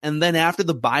year. And then after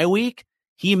the bye week,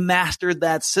 he mastered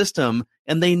that system,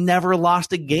 and they never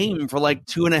lost a game for like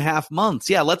 2.5 months.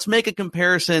 Yeah, let's make a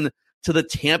comparison to the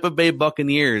Tampa Bay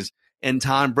Buccaneers and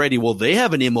Tom Brady. Well, they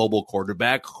have an immobile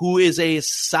quarterback who is a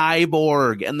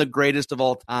cyborg and the greatest of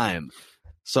all time.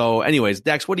 So anyways,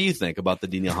 Dex, what do you think about the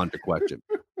Danielle Hunter question?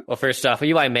 Well, first off,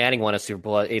 Eli Manning won a Super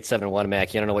Bowl at 8-7-1,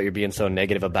 Mac. You don't know what you're being so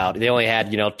negative about. They only had,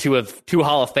 two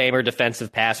Hall of Famer defensive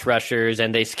pass rushers,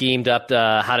 and they schemed up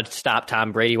how to stop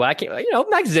Tom Brady. Well,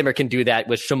 Mike Zimmer can do that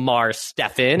with Shamar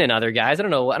Stephen and other guys. I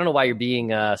don't know why you're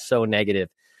being so negative.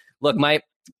 Look,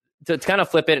 to kind of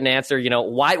flip it and answer,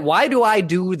 why do I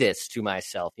do this to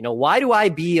myself? Why do I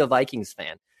be a Vikings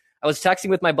fan? I was texting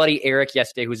with my buddy Eric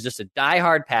yesterday, who's just a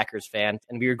diehard Packers fan,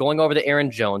 and we were going over the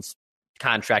Aaron Jones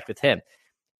contract with him.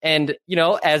 And,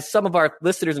 as some of our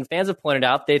listeners and fans have pointed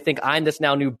out, they think I'm this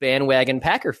now new bandwagon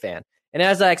Packer fan. And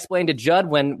as I explained to Judd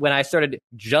when I started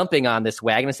jumping on this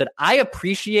wagon, I said, I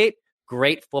appreciate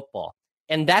great football.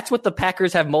 And that's what the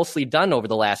Packers have mostly done over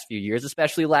the last few years,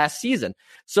 especially last season.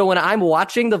 So when I'm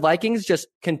watching the Vikings just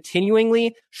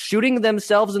continually shooting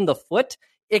themselves in the foot,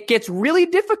 it gets really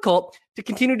difficult to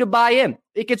continue to buy in.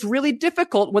 It gets really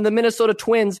difficult when the Minnesota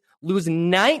Twins lose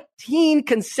 19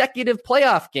 consecutive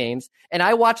playoff games, and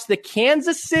I watch the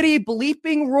Kansas City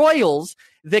bleeping Royals.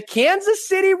 The Kansas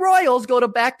City Royals go to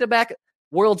back-to-back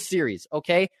World Series,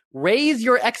 okay? Raise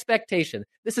your expectation.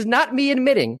 This is not me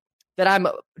admitting that I'm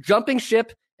jumping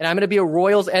ship and I'm going to be a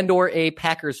Royals and or a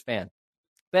Packers fan.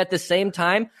 But at the same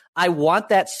time, I want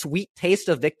that sweet taste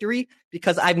of victory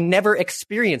because I've never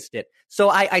experienced it. So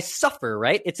I suffer,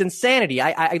 right? It's insanity.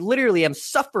 I literally am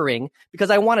suffering because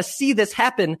I want to see this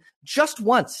happen just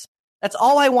once. That's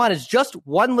all I want is just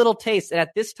one little taste. And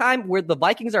at this time, where the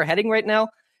Vikings are heading right now,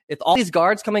 With all these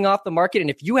guards coming off the market,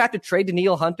 and if you have to trade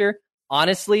Danielle Hunter,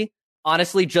 honestly,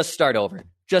 just start over.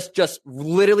 Just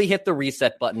literally hit the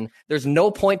reset button. There's no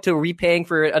point to repaying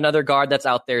for another guard that's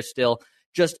out there still.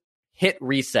 Just hit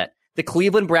reset. The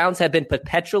Cleveland Browns have been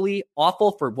perpetually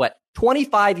awful for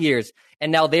 25 years,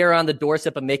 and now they're on the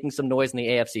doorstep of making some noise in the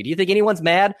AFC. Do you think anyone's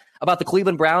mad about the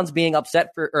Cleveland Browns being upset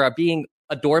or being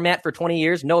a doormat for 20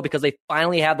 years? No, because they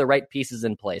finally have the right pieces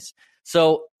in place.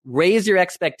 So raise your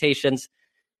expectations.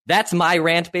 That's my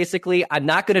rant, basically. I'm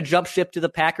not going to jump ship to the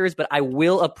Packers, but I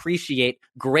will appreciate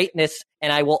greatness,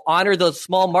 and I will honor those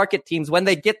small market teams when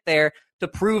they get there to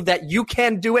prove that you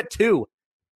can do it too.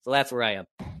 So that's where I am.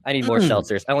 I need more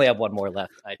seltzers. I only have one more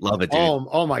left. Love it, dude.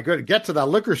 Oh my goodness. Get to that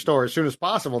liquor store as soon as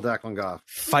possible, Declan Goff.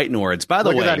 Fighting words. By the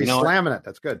Look way, at that. He's slamming it.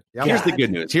 That's good. Yep. Here's the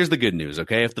good news. Here's the good news,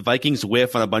 okay? If the Vikings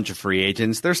whiff on a bunch of free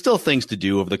agents, there's still things to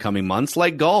do over the coming months,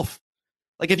 like golf.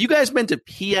 Like, have you guys been to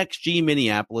PXG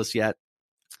Minneapolis yet?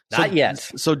 Not yet.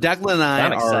 So Declan and I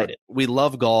I'm excited. We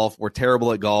love golf. We're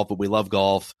terrible at golf, but we love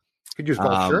golf. Could use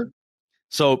golf shirt.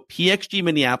 So PXG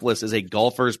Minneapolis is a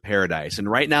golfer's paradise.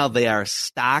 And right now they are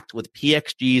stocked with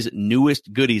PXG's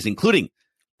newest goodies, including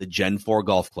the Gen 4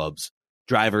 golf clubs,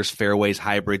 drivers, fairways,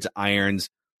 hybrids, irons,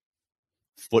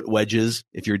 foot wedges.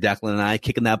 If you're Declan and I,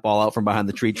 kicking that ball out from behind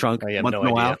the tree trunk. I have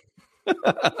no idea.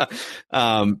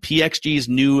 PXG's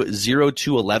new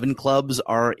 0-11 clubs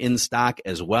are in stock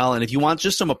as well. And if you want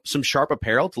just some sharp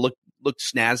apparel to look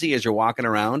snazzy as you're walking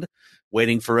around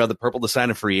waiting for the Purple to sign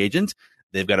a free agent,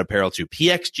 they've got apparel too.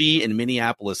 PXG in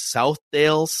Minneapolis,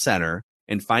 Southdale Center,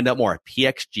 and find out more at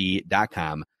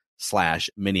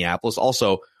pxg.com/Minneapolis.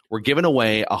 Also, we're giving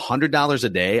away $100 a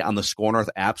day on the Score North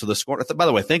app. So the Score North, by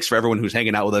the way, thanks for everyone who's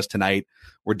hanging out with us tonight.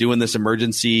 We're doing this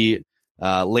emergency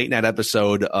late night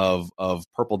episode of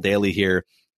Purple Daily here.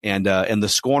 And the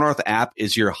Score North app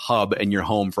is your hub and your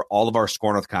home for all of our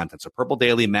Score North content. So Purple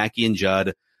Daily, Mackie and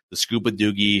Judd, the Scoop with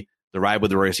Doogie, the Ride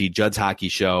with Royce, Judd's Hockey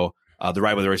Show, the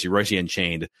Ride with Royce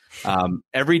Unchained.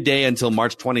 Every day until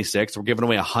March 26th, we're giving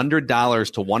away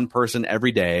 $100 to one person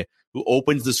every day who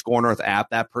opens the Score North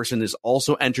app. That person is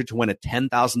also entered to win a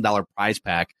 $10,000 prize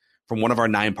pack from one of our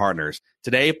 9 partners.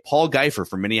 Today, Paul Geifer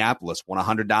from Minneapolis won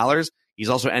 $100. He's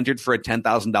also entered for a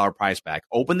 $10,000 prize pack.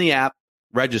 Open the app,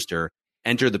 register,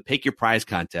 enter the Pick Your Prize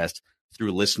contest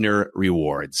through listener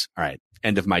rewards. All right,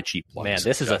 end of my cheap plugs. Man,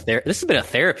 this has been a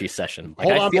therapy session. Like,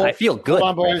 Hold on, I feel good Hold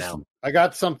on, boys. right now. I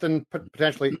got something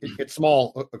potentially. It's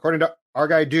small. According to our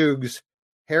guy Dukes,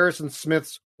 Harrison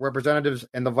Smith's representatives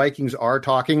and the Vikings are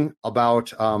talking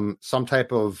about some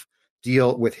type of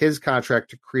deal with his contract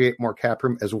to create more cap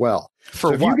room as well.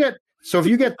 For what? If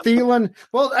you get Thielen,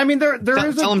 well, I mean, there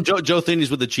is tell him Joe Thieney's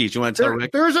with the Chiefs. You want to tell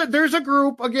Rick? There's a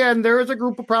group again. There is a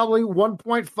group of probably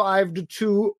 1.5 to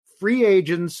 2 free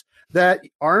agents that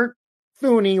aren't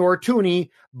Thuney or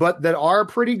Tooney, but that are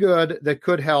pretty good that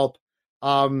could help.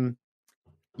 My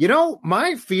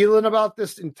feeling about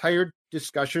this entire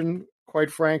discussion,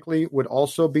 quite frankly, would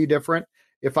also be different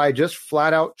if I just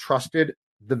flat out trusted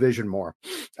the vision more.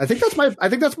 I think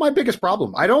that's my biggest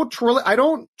problem. I don't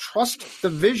trust the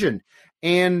vision,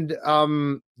 and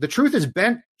the truth is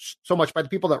bent so much by the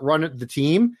people that run the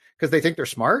team because they think they're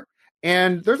smart.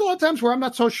 And there's a lot of times where I'm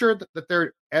not so sure that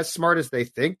they're as smart as they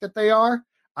think that they are.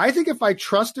 I think if I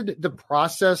trusted the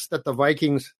process that the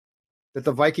Vikings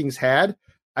had,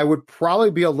 I would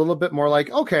probably be a little bit more like,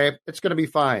 okay, it's going to be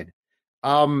fine.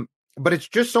 But it's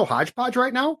just so hodgepodge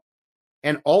right now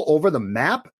and all over the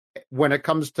map when it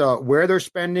comes to where they're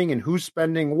spending and who's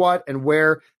spending what and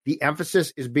where the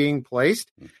emphasis is being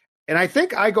placed. And I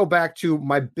think I go back to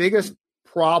my biggest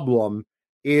problem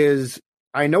is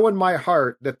I know in my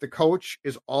heart that the coach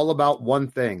is all about one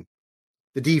thing,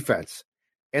 the defense.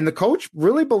 And the coach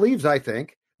really believes, I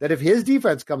think, that if his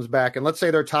defense comes back and let's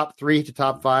say they're top 3 to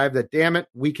top 5, that damn it,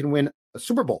 we can win a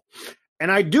Super Bowl.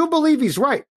 And I do believe he's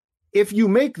right. If you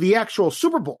make the actual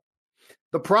Super Bowl,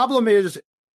 the problem is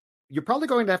you're probably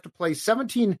going to have to play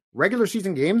 17 regular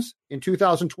season games in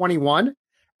 2021.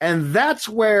 And that's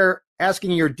where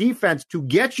asking your defense to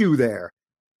get you there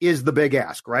is the big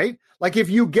ask, right? Like if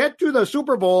you get to the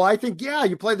Super Bowl, I think, yeah,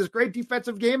 you play this great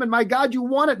defensive game and my God, you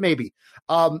won it maybe.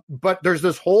 But there's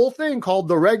this whole thing called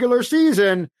the regular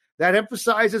season that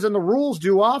emphasizes and the rules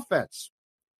do offense.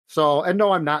 So, and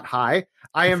no, I'm not high.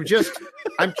 I am just,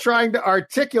 I'm trying to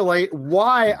articulate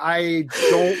why I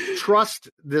don't trust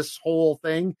this whole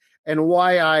thing and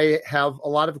why I have a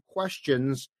lot of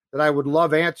questions that I would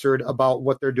love answered about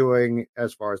what they're doing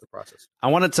as far as the process. I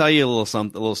want to tell you a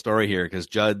little story here because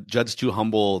Judd's too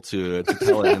humble to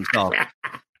tell it himself.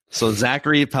 So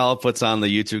Zachary Pell puts on the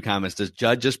YouTube comments, does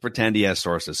Judd just pretend he has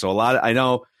sources? So I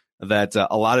know that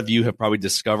a lot of you have probably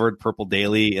discovered Purple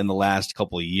Daily in the last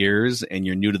couple of years, and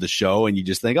you're new to the show, and you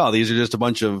just think, oh, these are just a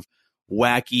bunch of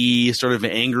wacky, sort of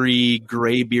angry,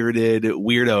 gray-bearded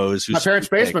weirdos. My parents'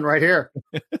 basement right here.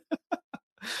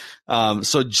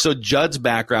 So Judd's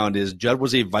background is Judd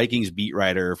was a Vikings beat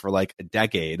writer for like a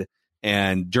decade.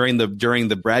 And during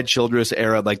the Brad Childress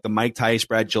era, like the Mike Tice,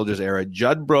 Brad Childress era,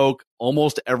 Judd broke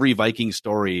almost every Viking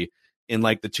story in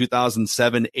like the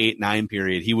 2007, 8, 9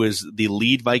 period. He was the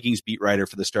lead Vikings beat writer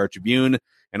for the Star Tribune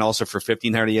and also for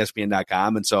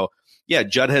 1500ESPN.com. And so, yeah,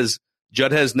 Judd has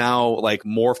now like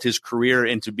morphed his career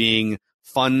into being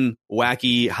fun,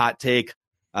 wacky, hot take,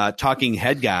 talking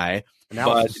head guy.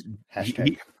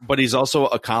 But he's also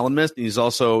a columnist, and he's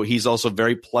also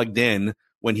very plugged in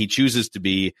when he chooses to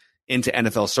be into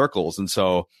NFL circles. And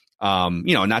so,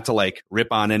 not to like rip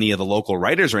on any of the local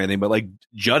writers or anything, but like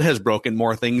Judd has broken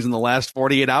more things in the last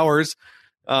 48 hours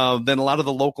than a lot of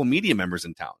the local media members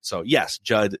in town. So yes,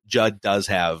 Judd does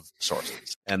have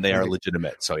sources, and they are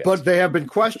legitimate. So yes. But they have been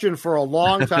questioned for a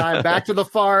long time, back to the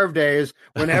Favre days,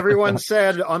 when everyone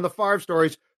said on the Favre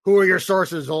stories, "Who are your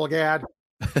sources, Olgad?"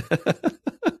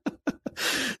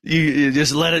 You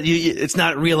just let it. It's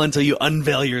not real until you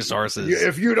unveil your sources.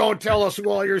 If you don't tell us who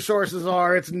all your sources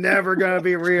are, it's never going to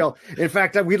be real. In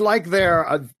fact, we'd like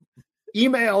their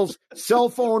emails, cell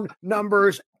phone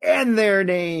numbers, and their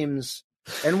names.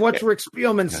 And what's Rick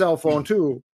Spielman's cell phone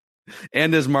too?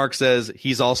 And as Mark says,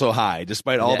 he's also high,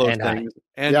 despite all those things.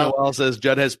 And Noel says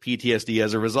Judd has PTSD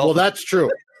as a result. Well, that's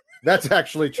true. That's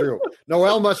actually true.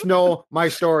 Noel must know my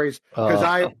stories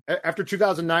because after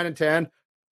 2009 and 10.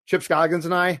 Chip Scoggins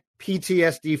and I,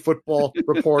 PTSD football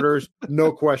reporters,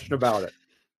 no question about it.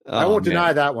 I won't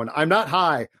deny that one. I'm not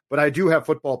high, but I do have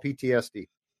football PTSD.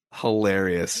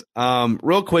 Hilarious.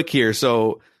 Real quick here.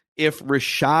 So if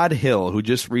Rashad Hill, who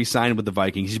just re-signed with the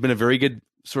Vikings, he's been a very good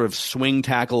sort of swing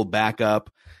tackle backup,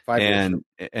 and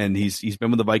he's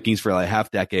been with the Vikings for like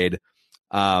half decade.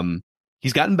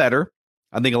 He's gotten better.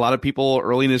 I think a lot of people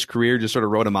early in his career just sort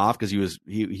of wrote him off because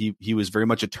he was very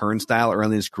much a turnstile early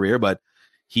in his career, but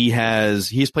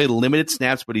he's played limited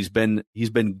snaps, but he's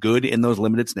been good in those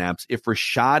limited snaps. If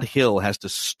Rashad Hill has to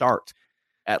start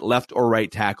at left or right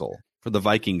tackle for the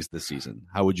Vikings this season,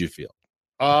 how would you feel?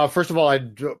 First of all,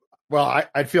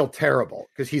 I'd feel terrible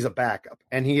because he's a backup,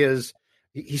 and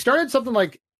he started something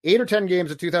like 8 or 10 games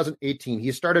in 2018.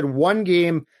 He started one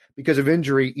game because of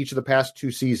injury each of the past 2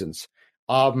 seasons.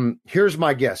 Here's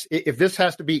my guess. If this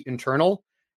has to be internal,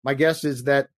 my guess is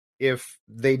that if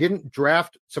they didn't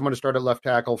draft someone to start at left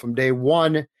tackle from day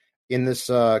one in this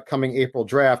coming April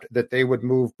draft, that they would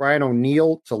move Brian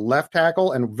O'Neill to left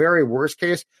tackle, and very worst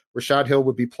case, Rashad Hill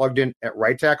would be plugged in at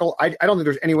right tackle. I don't think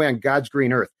there's any way on God's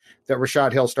green earth that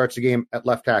Rashad Hill starts the game at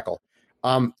left tackle.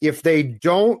 If they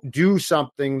don't do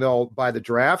something, though, by the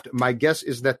draft, my guess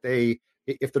is that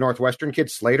if the Northwestern kid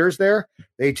Slater's there,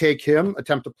 they take him,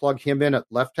 attempt to plug him in at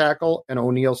left tackle, and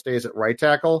O'Neill stays at right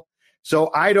tackle.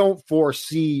 So I don't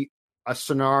foresee a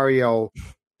scenario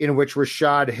in which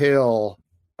Rashad Hill,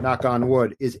 knock on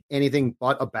wood, is anything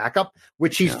but a backup,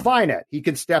 which he's fine at. He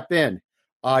can step in.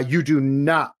 You do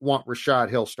not want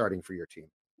Rashad Hill starting for your team.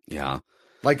 Yeah.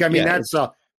 That's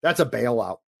a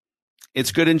bailout.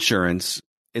 It's good insurance.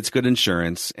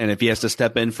 And if he has to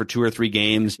step in for 2 or 3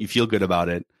 games, you feel good about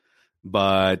it.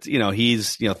 But,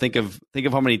 think of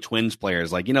how many Twins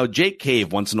players, like, Jake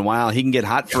Cave once in a while, he can get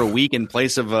hot for a week in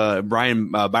place of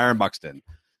Byron Buxton.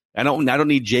 I don't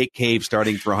need Jake Cave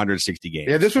starting for 160 games.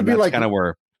 Yeah, this would be like kind of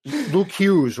where Luke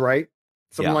Hughes, right?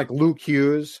 Something like Luke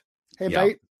Hughes. Hey,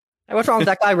 mate. Hey, what's wrong with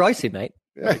that guy, Royce, mate?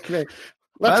 Okay.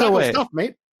 By the way, stuff,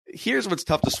 mate. Here's what's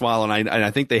tough to swallow, and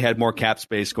I think they had more cap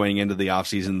space going into the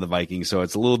offseason than the Vikings, so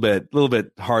it's a little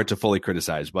bit hard to fully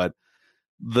criticize, but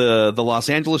the Los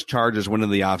Angeles Chargers went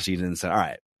into the offseason and said, all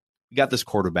right, we got this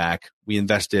quarterback. We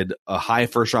invested a high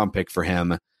first-round pick for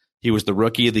him. He was the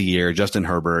rookie of the year, Justin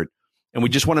Herbert. And we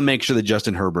just want to make sure that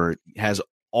Justin Herbert has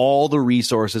all the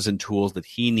resources and tools that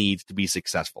he needs to be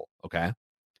successful, okay?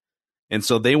 And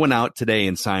so they went out today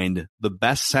and signed the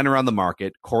best center on the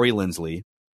market, Corey Linsley,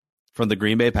 from the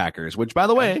Green Bay Packers, which, by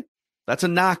the way, that's a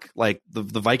knock. Like, the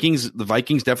Vikings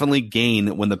definitely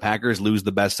gain when the Packers lose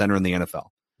the best center in the NFL.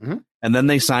 Mm-hmm. And then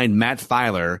they signed Matt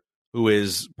Filer, who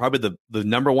is probably the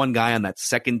number one guy on that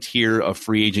second tier of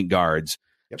free agent guards,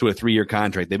 to a 3-year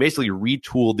contract. They basically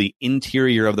retooled the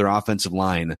interior of their offensive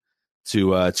line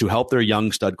to help their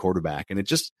young stud quarterback. And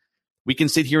we can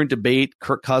sit here and debate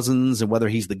Kirk Cousins and whether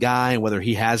he's the guy and whether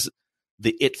he has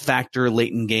the it factor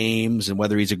late in games and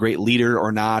whether he's a great leader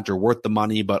or not or worth the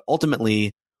money. But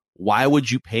ultimately, why would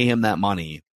you pay him that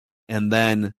money and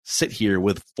then sit here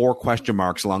with 4 question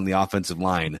marks along the offensive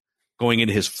line going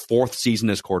into his 4th season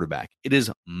as quarterback. It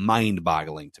is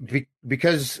mind-boggling to me.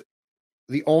 Because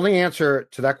the only answer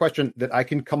to that question that I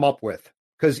can come up with,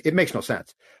 because it makes no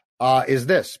sense, is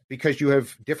this: because you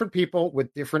have different people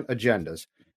with different agendas.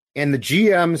 And the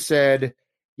GM said,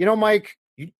 Mike,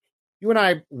 you and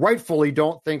I rightfully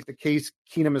don't think the Case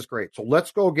Keenum is great. So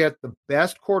let's go get the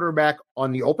best quarterback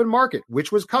on the open market,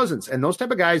 which was Cousins. And those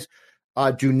type of guys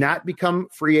do not become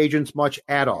free agents much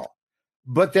at all.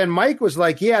 But then Mike was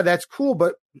like, yeah, that's cool.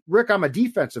 But Rick, I'm a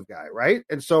defensive guy, right?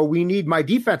 And so we need my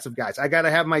defensive guys. I got to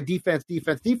have my defense.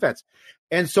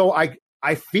 And so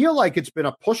I feel like it's been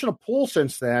a push and a pull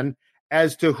since then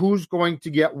as to who's going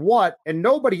to get what. And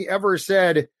nobody ever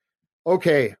said,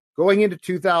 okay, going into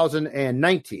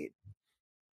 2019,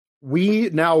 we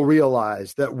now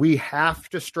realize that we have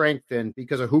to strengthen,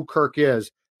 because of who Kirk is,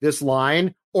 this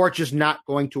line, or it's just not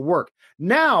going to work.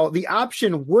 Now, the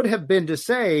option would have been to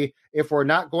say, if we're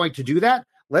not going to do that,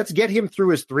 let's get him through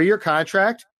his 3-year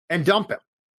contract and dump him.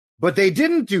 But they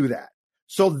didn't do that.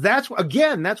 So that's where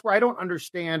I don't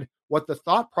understand what the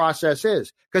thought process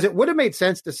is, because it would have made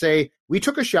sense to say, we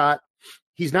took a shot.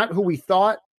 He's not who we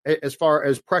thought as far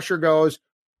as pressure goes.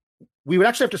 We would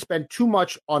actually have to spend too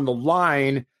much on the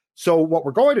line. So what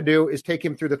we're going to do is take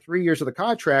him through the 3 years of the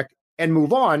contract and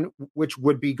move on, which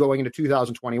would be going into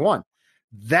 2021.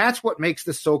 That's what makes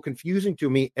this so confusing to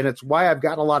me. And it's why I've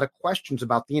got a lot of questions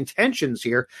about the intentions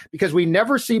here, because we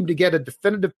never seem to get a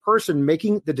definitive person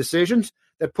making the decisions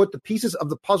that put the pieces of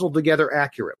the puzzle together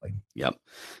accurately. Yep.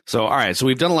 So, all right. So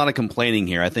we've done a lot of complaining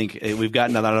here. I think we've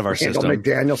gotten that out of our system.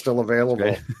 McDaniel still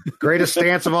available. Greatest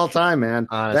stance of all time, man.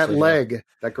 Honestly,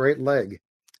 that great leg.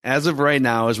 As of right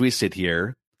now, as we sit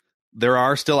here, there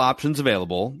are still options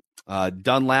available.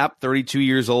 Dunlap, 32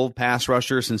 years old, pass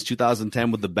rusher since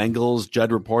 2010 with the Bengals.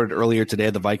 Judd reported earlier today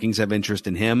the Vikings have interest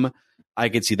in him. I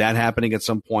could see that happening at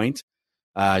some point.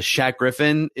 Shaq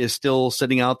Griffin is still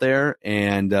sitting out there,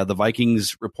 and the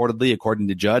Vikings reportedly, according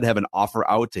to Judd, have an offer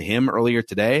out to him earlier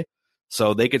today.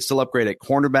 So they could still upgrade at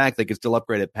cornerback. They could still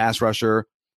upgrade at pass rusher,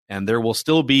 and there will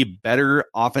still be better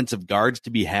offensive guards to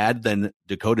be had than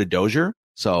Dakota Dozier.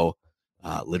 So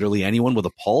literally anyone with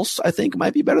a pulse, I think,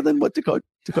 might be better than what Dakota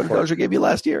Dozier gave you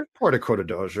last year. Poor Dakota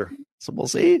Dozier. So we'll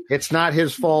see. It's not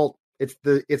his fault. It's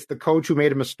the coach who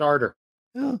made him a starter.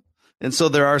 Yeah. And so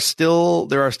there are still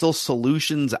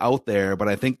solutions out there, but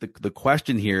I think the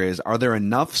question here is, are there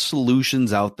enough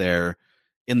solutions out there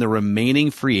in the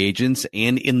remaining free agents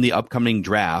and in the upcoming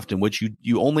draft, in which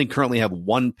you only currently have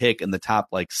one pick in the top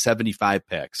 75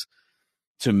 picks,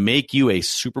 to make you a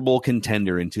Super Bowl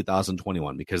contender in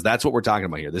 2021? Because that's what we're talking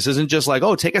about here. This isn't just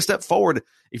take a step forward.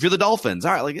 If you're the Dolphins,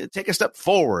 all right, take a step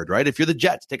forward, right? If you're the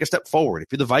Jets, take a step forward.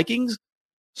 If you're the Vikings,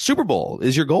 Super Bowl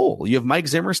is your goal. You have Mike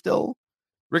Zimmer still,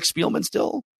 Rick Spielman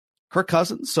still, Kirk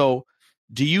Cousins. So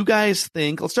do you guys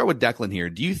think, let's start with Declan here.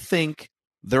 Do you think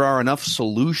there are enough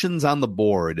solutions on the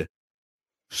board,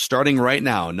 starting right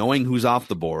now, knowing who's off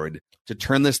the board, to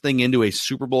turn this thing into a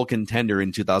Super Bowl contender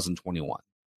in 2021?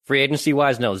 Free agency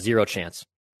wise, no, zero chance.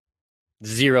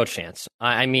 Zero chance.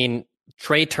 I mean,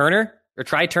 Trey Turner or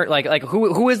Try Turner,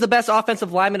 who is the best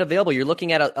offensive lineman available? You're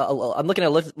looking at I'm looking at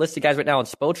a list of guys right now on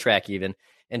Spotrac even,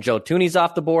 and Joe Thuney's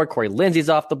off the board, Corey Lindsey's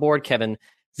off the board, Kevin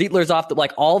Zietler's off the,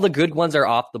 all the good ones are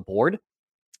off the board.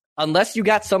 Unless you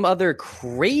got some other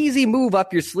crazy move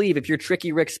up your sleeve, if you're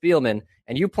tricky Rick Spielman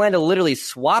and you plan to literally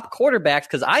swap quarterbacks,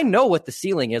 because I know what the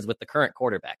ceiling is with the current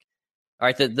quarterback. All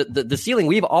right, the ceiling,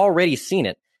 we've already seen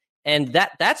it. And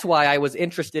that's why I was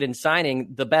interested in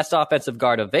signing the best offensive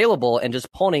guard available and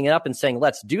just pulling it up and saying,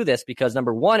 let's do this, because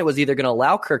number one, it was either going to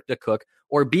allow Kirk to cook,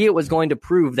 or B, it was going to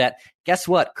prove that, guess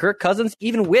what? Kirk Cousins,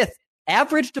 even with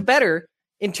average to better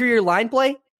interior line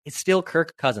play, is still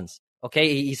Kirk Cousins.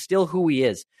 Okay, he's still who he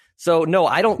is. So no,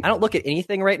 I don't look at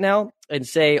anything right now and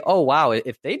say, oh wow,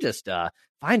 if they just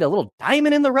find a little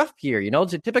diamond in the rough here,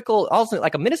 it's a typical, also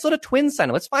like a Minnesota Twins sign.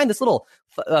 Let's find this little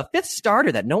fifth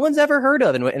starter that no one's ever heard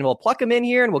of, and we'll pluck him in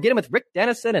here, and we'll get him with Rick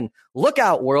Dennison, and look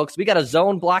out, world, because we got a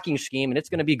zone blocking scheme, and it's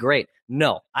going to be great.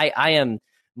 No, I am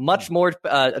much more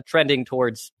trending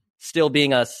towards still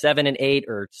being a 7-8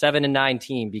 or 7-9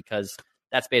 team, because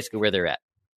that's basically where they're at.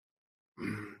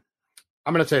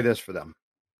 I'm going to say this for them.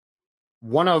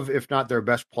 One of, if not their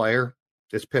best player,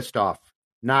 is pissed off,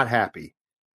 not happy.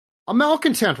 A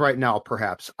malcontent right now,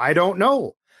 perhaps. I don't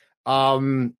know.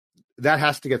 That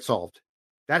has to get solved.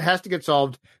 That has to get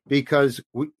solved, because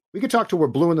we could talk till we're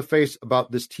blue in the face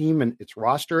about this team and its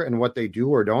roster and what they do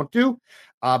or don't do.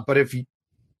 But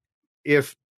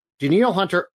if Danielle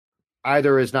Hunter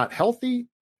either is not healthy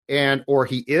or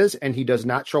he is and he does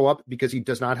not show up because he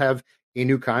does not have a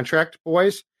new contract,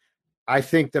 boys, I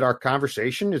think that our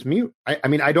conversation is mute. I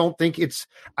mean, I don't think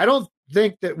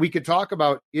that we could talk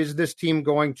about, is this team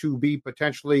going to be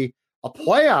potentially a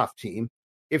playoff team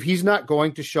if he's not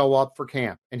going to show up for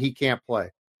camp and he can't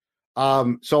play.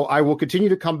 So I will continue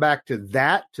to come back to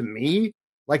that. To me,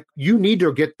 like, you need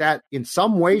to get that in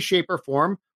some way, shape, or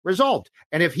form resolved.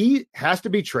 And if he has to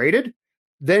be traded,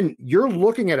 then you're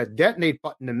looking at a detonate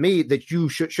button to me that you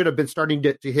should have been starting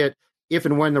to hit if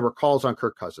and when there were calls on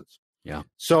Kirk Cousins. Yeah.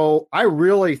 So I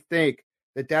really think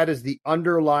that is the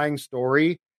underlying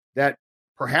story that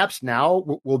perhaps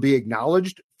now will be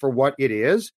acknowledged for what it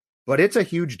is, but it's a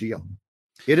huge deal.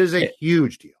 It is a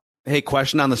huge deal. Hey,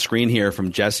 question on the screen here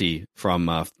from Jesse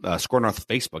from Score North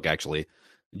Facebook, actually.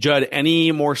 Judd,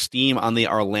 any more steam on the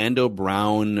Orlando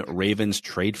Brown Ravens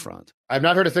trade front? I've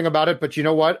not heard a thing about it, but you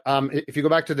know what? If you go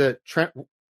back to the Trent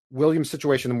Williams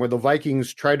situation where the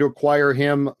Vikings tried to acquire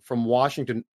him from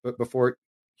Washington before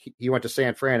he went to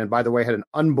San Fran, and by the way, had an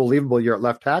unbelievable year at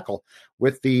left tackle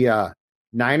with the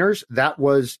Niners, that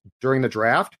was during the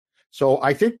draft. So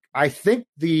I think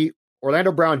the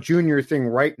Orlando Brown Jr. thing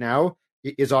right now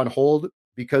is on hold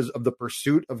because of the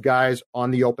pursuit of guys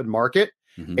on the open market.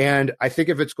 Mm-hmm. And I think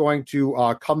if it's going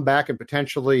to come back and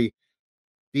potentially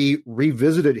be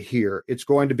revisited here, it's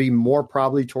going to be more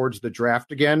probably towards the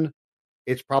draft again.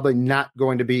 It's probably not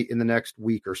going to be in the next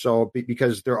week or so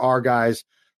because there are guys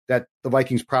that the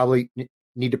Vikings probably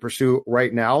need to pursue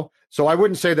right now. So I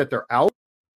wouldn't say that they're out,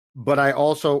 but I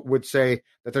also would say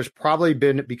that there's probably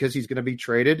been, because he's going to be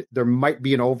traded, there might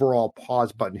be an overall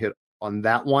pause button hit on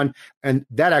that one. And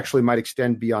that actually might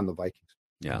extend beyond the Vikings.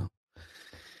 Yeah.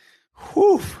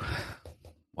 Whew.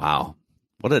 Wow.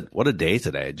 What a day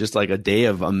today. Just like a day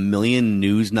of a million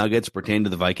news nuggets pertaining to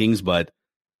the Vikings, but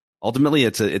ultimately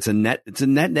it's a net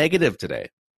negative today.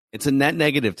 It's a net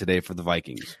negative today for the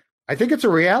Vikings. I think it's a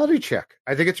reality check.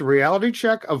 I think it's a reality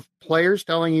check of players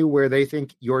telling you where they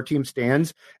think your team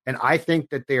stands. And I think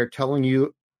that they are telling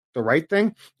you the right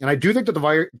thing. And I do think that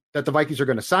the Vikings are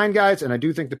going to sign guys. And I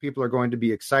do think that people are going to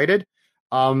be excited.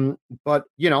 But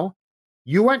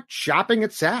you went shopping at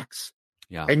Saks,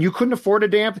 and you couldn't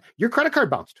afford your credit card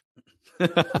bounced,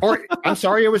 or I'm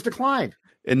sorry, it was declined.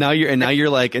 Now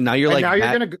you're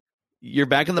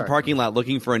back in the parking lot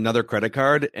looking for another credit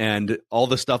card, and all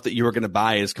the stuff that you were going to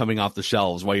buy is coming off the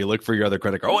shelves while you look for your other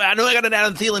credit card. Oh, I know I got an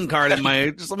Adam Thielen card in my.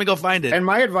 Just let me go find it. And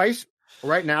my advice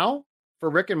right now for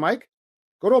Rick and Mike: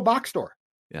 go to a box store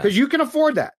because you can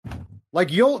afford that. Like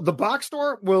the box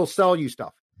store will sell you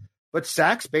stuff, but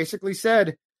Saks basically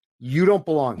said you don't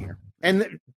belong here,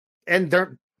 and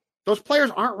those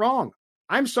players aren't wrong.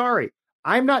 I'm sorry,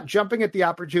 I'm not jumping at the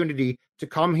opportunity to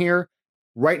come here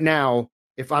right now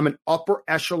if I'm an upper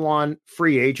echelon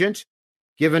free agent,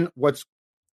 given what's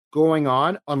going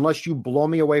on, unless you blow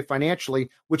me away financially,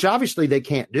 which obviously they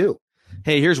can't do.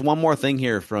 Hey, here's one more thing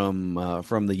here from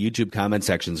the YouTube comment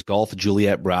sections. Golf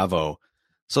Juliet Bravo.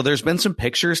 So there's been some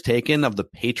pictures taken of the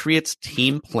Patriots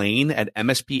team plane at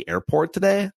MSP Airport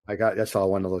today. I saw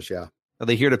one of those. Yeah. Are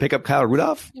they here to pick up Kyle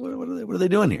Rudolph? What are they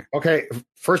doing here? Okay.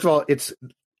 First of all, it's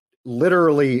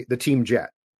literally the team jet.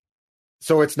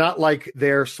 So it's not like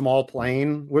their small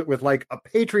plane with like a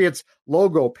Patriots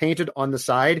logo painted on the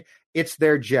side. It's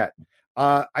their jet.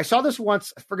 I saw this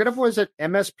once. I forget if it was at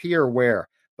MSP or where,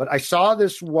 but I saw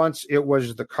this once. It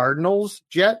was the Cardinals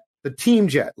jet, the team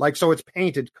jet. Like, so it's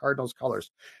painted Cardinals colors.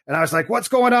 And I was like, what's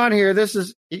going on here? This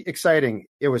is exciting.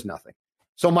 It was nothing.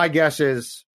 So my guess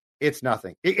is it's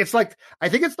nothing. It's like, I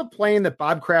think it's the plane that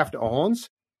Bob Kraft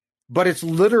owns, but it's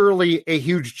literally a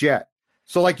huge jet.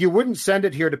 So, like, you wouldn't send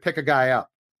it here to pick a guy up.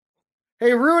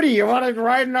 Hey, Rudy, you want to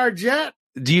ride in our jet?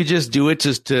 Do you just do it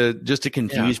just to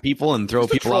confuse people and throw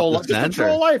people off the scent?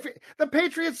 Troll life. The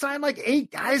Patriots signed like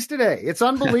 8 guys today. It's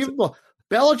unbelievable.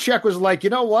 Belichick was like, you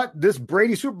know what? This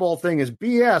Brady Super Bowl thing is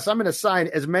BS. I'm going to sign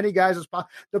as many guys as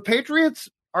possible. The Patriots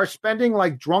are spending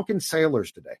like drunken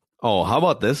sailors today. Oh, how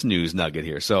about this news nugget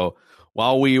here? So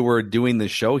while we were doing the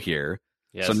show here,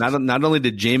 so not only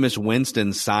did Jameis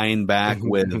Winston sign back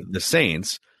with the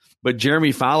Saints, but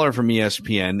Jeremy Fowler from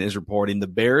ESPN is reporting the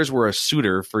Bears were a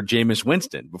suitor for Jameis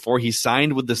Winston before he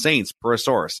signed with the Saints, per a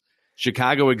source.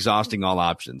 Chicago exhausting all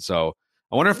options. So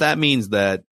I wonder if that means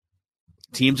that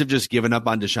teams have just given up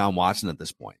on Deshaun Watson at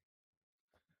this point.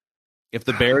 If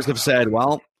the Bears have said,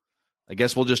 well, I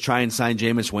guess we'll just try and sign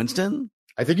Jameis Winston.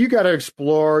 I think you got to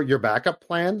explore your backup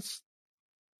plans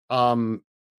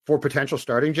for potential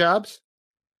starting jobs.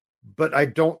 But I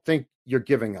don't think you're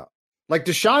giving up. Like,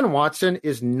 Deshaun Watson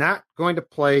is not going to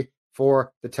play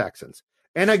for the Texans.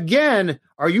 And again,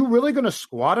 are you really going to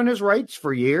squat on his rights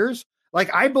for years?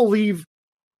 Like, I believe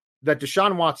that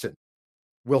Deshaun Watson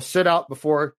will sit out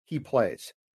before he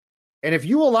plays. And if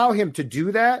you allow him to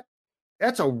do that,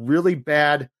 that's a really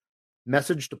bad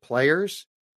message to players.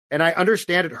 And I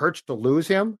understand it hurts to lose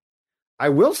him. I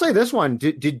will say this one.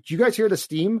 Did you guys hear the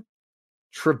steam?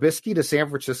 Trubisky to San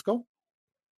Francisco?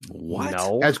 What?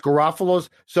 No. As Garoppolo's.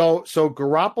 So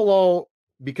Garoppolo,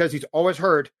 because he's always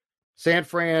hurt, San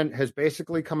Fran has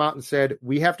basically come out and said,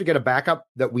 we have to get a backup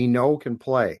that we know can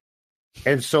play.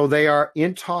 And so they are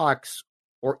in talks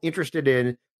or interested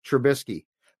in Trubisky.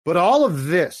 But all of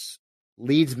this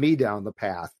leads me down the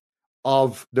path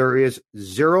of there is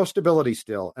zero stability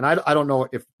still. And I don't know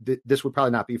if this would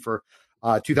probably not be for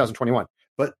 2021.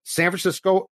 But San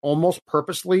Francisco almost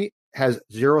purposely has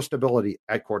zero stability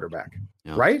at quarterback,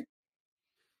 right?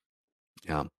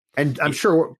 Yeah. And I'm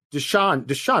sure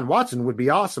Deshaun Watson would be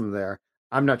awesome there.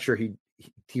 I'm not sure he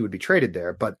would be traded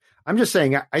there, but I'm just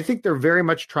saying I think they're very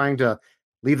much trying to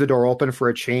leave the door open for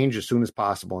a change as soon as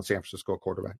possible in San Francisco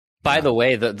quarterback. By the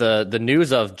way, the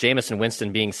news of Jameis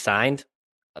Winston being signed,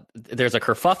 there's a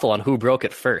kerfuffle on who broke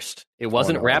it first. It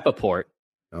wasn't Rappaport.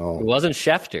 No. It wasn't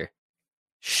Schefter.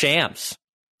 Shams.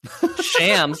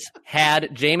 Shams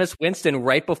had Jameis Winston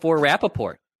right before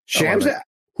Rappaport. Shams?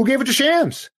 Who gave it to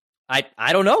Shams?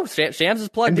 I don't know. Shams is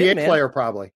plugged in, man. NBA player,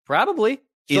 probably. Probably.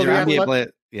 Either NBA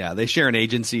player. Yeah, they share an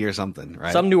agency or something,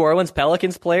 right? Some New Orleans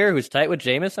Pelicans player who's tight with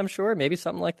Jameis, I'm sure. Maybe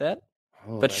something like that.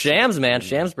 But Shams, man,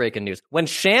 Shams breaking news. When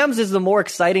Shams is the more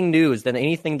exciting news than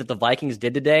anything that the Vikings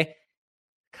did today,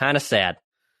 kind of sad.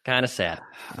 Kind of sad.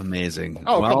 Amazing.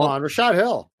 Oh, come on. Rashad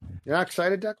Hill. You're not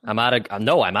excited, Declan? I'm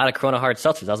out of Corona Hard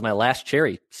Seltzers. That was my last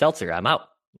cherry seltzer. I'm out.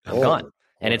 I'm gone.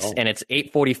 And it's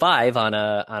 8:45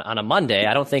 on a Monday.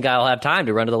 I don't think I'll have time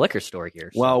to run to the liquor store here.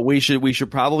 So. Well, we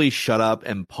should probably shut up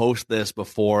and post this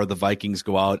before the Vikings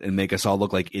go out and make us all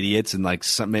look like idiots and like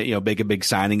some, make a big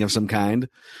signing of some kind.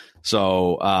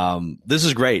 So this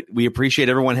is great. We appreciate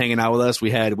everyone hanging out with us. We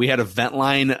had a vent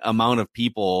line amount of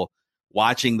people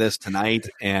watching this tonight,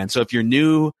 and so if you're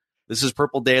new, this is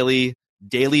Purple Daily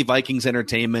Vikings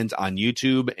entertainment on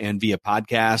YouTube and via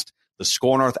podcast. The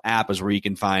Score North app is where you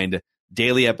can find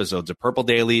daily episodes of Purple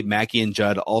Daily, Mackie and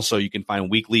Judd. Also, you can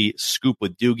find weekly Scoop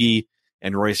with Doogie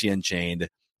and Royce Unchained.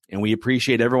 And we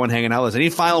appreciate everyone hanging out with us. Any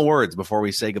final words before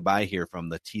we say goodbye here from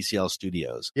the TCL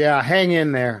studios? Yeah, hang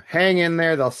in there. Hang in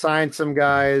there. They'll sign some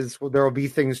guys. There will be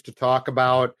things to talk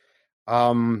about.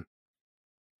 I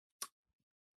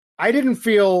didn't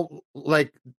feel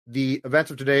like the events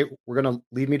of today were going to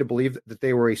lead me to believe that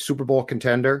they were a Super Bowl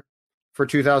contender for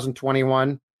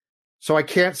 2021. So I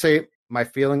can't say my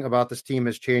feeling about this team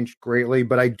has changed greatly,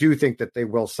 but I do think that they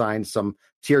will sign some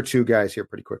tier 2 guys here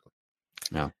pretty quickly.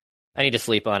 No, I need to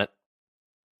sleep on it.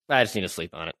 I just need to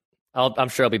sleep on it. I'm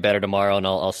sure I'll be better tomorrow, and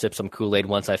I'll sip some Kool-Aid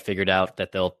once I figured out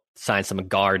that they'll sign some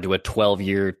guard to a $12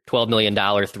 million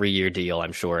 3-year deal.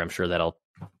 I'm sure that'll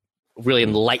really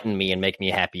enlighten me and make me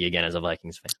happy again as a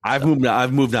Vikings fan.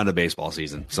 I've moved on to baseball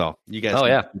season, so you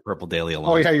guys keep Purple Daily alone.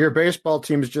 Oh yeah, your baseball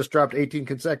team has just dropped 18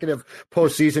 consecutive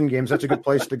postseason games. That's a good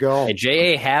place to go. Hey,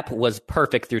 J.A. Happ was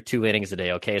perfect through 2 innings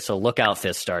today. Okay, so look out,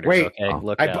 fist starters. Wait, okay,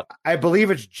 look out. I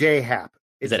believe it's J. Happ.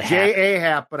 Is it J.A.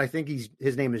 Happ? But I think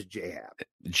his name is J. Happ.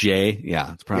 J,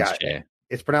 yeah, it's pronounced J.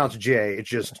 It's pronounced J. It's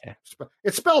just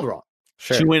it's spelled wrong.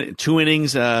 Sure. 2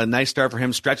 innings, nice start for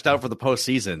him. Stretched out for the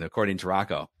postseason, according to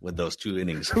Rocco, with those 2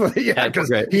 innings. Yeah, because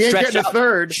he ain't getting a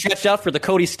third. Stretched out for the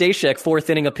Cody Stashek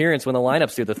 4th inning appearance when the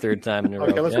lineup's through the 3rd time in a row.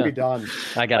 Okay, let's be done.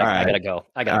 I gotta go.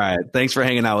 All right, thanks for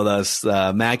hanging out with us,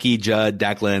 Mackie, Judd,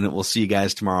 Declan. We'll see you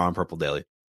guys tomorrow on Purple Daily.